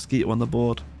keeping a mosquito on the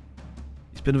board?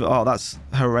 It's been... Oh, that's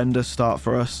a horrendous start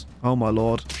for us. Oh, my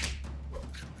lord.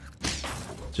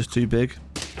 Just too big.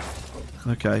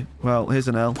 Okay, well, here's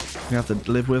an L we have to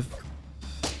live with.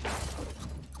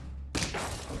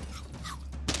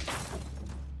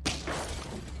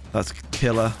 That's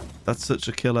killer. That's such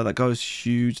a killer. That guy is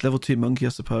huge. Level 2 monkey, I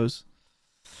suppose.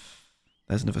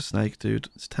 There's another snake, dude.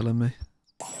 It's telling me.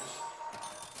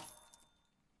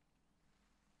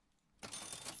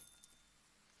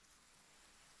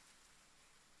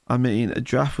 I mean, a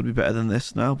giraffe would be better than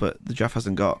this now, but the giraffe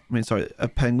hasn't got... I mean, sorry, a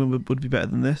penguin would be better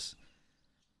than this.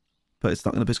 But it's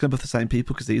not going to be... It's going to be the same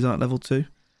people because these aren't level 2.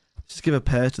 Just give a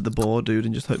pair to the boar, dude,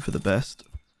 and just hope for the best.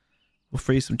 We'll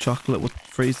freeze some chocolate. We'll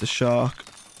freeze the shark.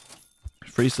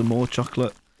 Freeze some more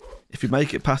chocolate. If you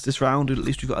make it past this round, dude, at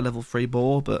least we've got a level 3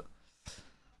 boar, but...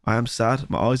 I am sad.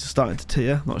 My eyes are starting to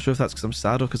tear. Not sure if that's because I'm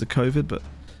sad or because of COVID, but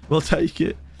we'll take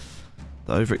it.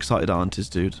 The overexcited aunties,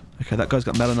 dude. Okay, that guy's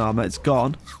got melon armor. It's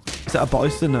gone. Is that a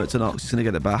bison? No, it's an ox. He's going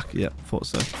to get it back. Yeah, thought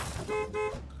so.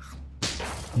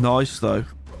 Nice, though.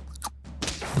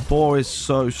 The boar is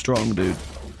so strong, dude.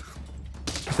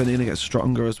 He's only going to get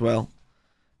stronger as well.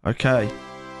 Okay.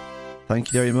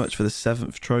 Thank you very much for the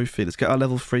 7th trophy. Let's get our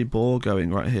level 3 boar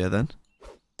going right here, then.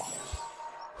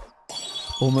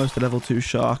 Almost a level 2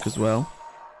 shark as well.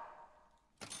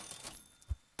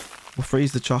 We'll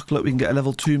freeze the chocolate. We can get a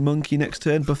level 2 monkey next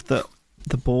turn. Buff the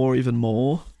boar even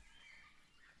more.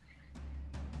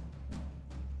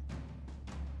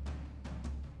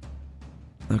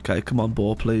 Okay, come on,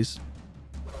 boar, please.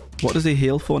 What does he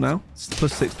heal for now?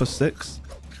 +6/+6.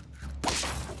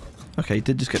 Okay, he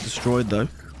did just get destroyed though.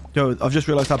 Yo, I've just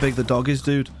realised how big the dog is,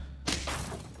 dude.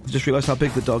 I've just realised how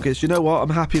big the dog is. You know what? I'm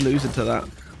happy losing to that.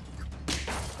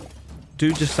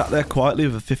 Dude just sat there quietly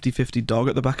with a 50-50 dog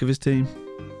at the back of his team.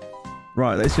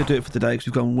 Right, let's go do it for today because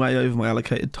we've gone way over my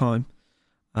allocated time.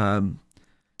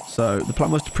 So the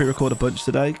plan was to pre-record a bunch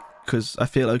today because I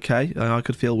feel okay. I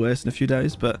could feel worse in a few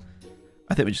days, but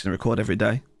I think we're just going to record every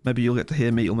day. Maybe you'll get to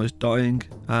hear me almost dying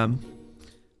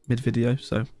mid-video.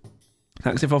 So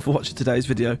thanks everyone for watching today's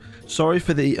video. Sorry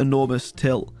for the enormous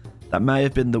tilt. That may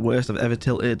have been the worst I've ever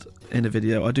tilted in a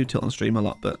video. I do tilt on stream a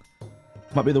lot, but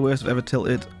it might be the worst I've ever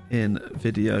tilted in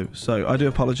video. So I do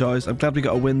apologise. I'm glad we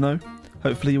got a win though.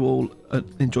 Hopefully you all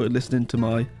enjoyed listening to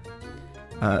my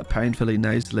painfully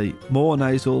nasally, more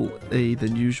nasally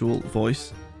than usual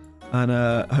voice. And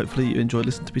hopefully you enjoyed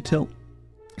listening to me tilt.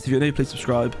 So if you're new, please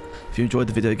subscribe. If you enjoyed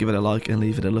the video, give it a like and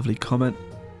leave it a lovely comment.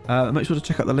 Make sure to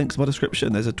check out the links in my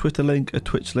description. There's a Twitter link, a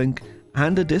Twitch link,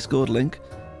 and a Discord link.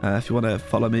 If you want to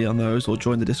follow me on those or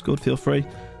join the Discord, feel free.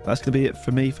 That's going to be it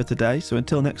for me for today. So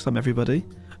until next time, everybody,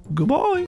 goodbye.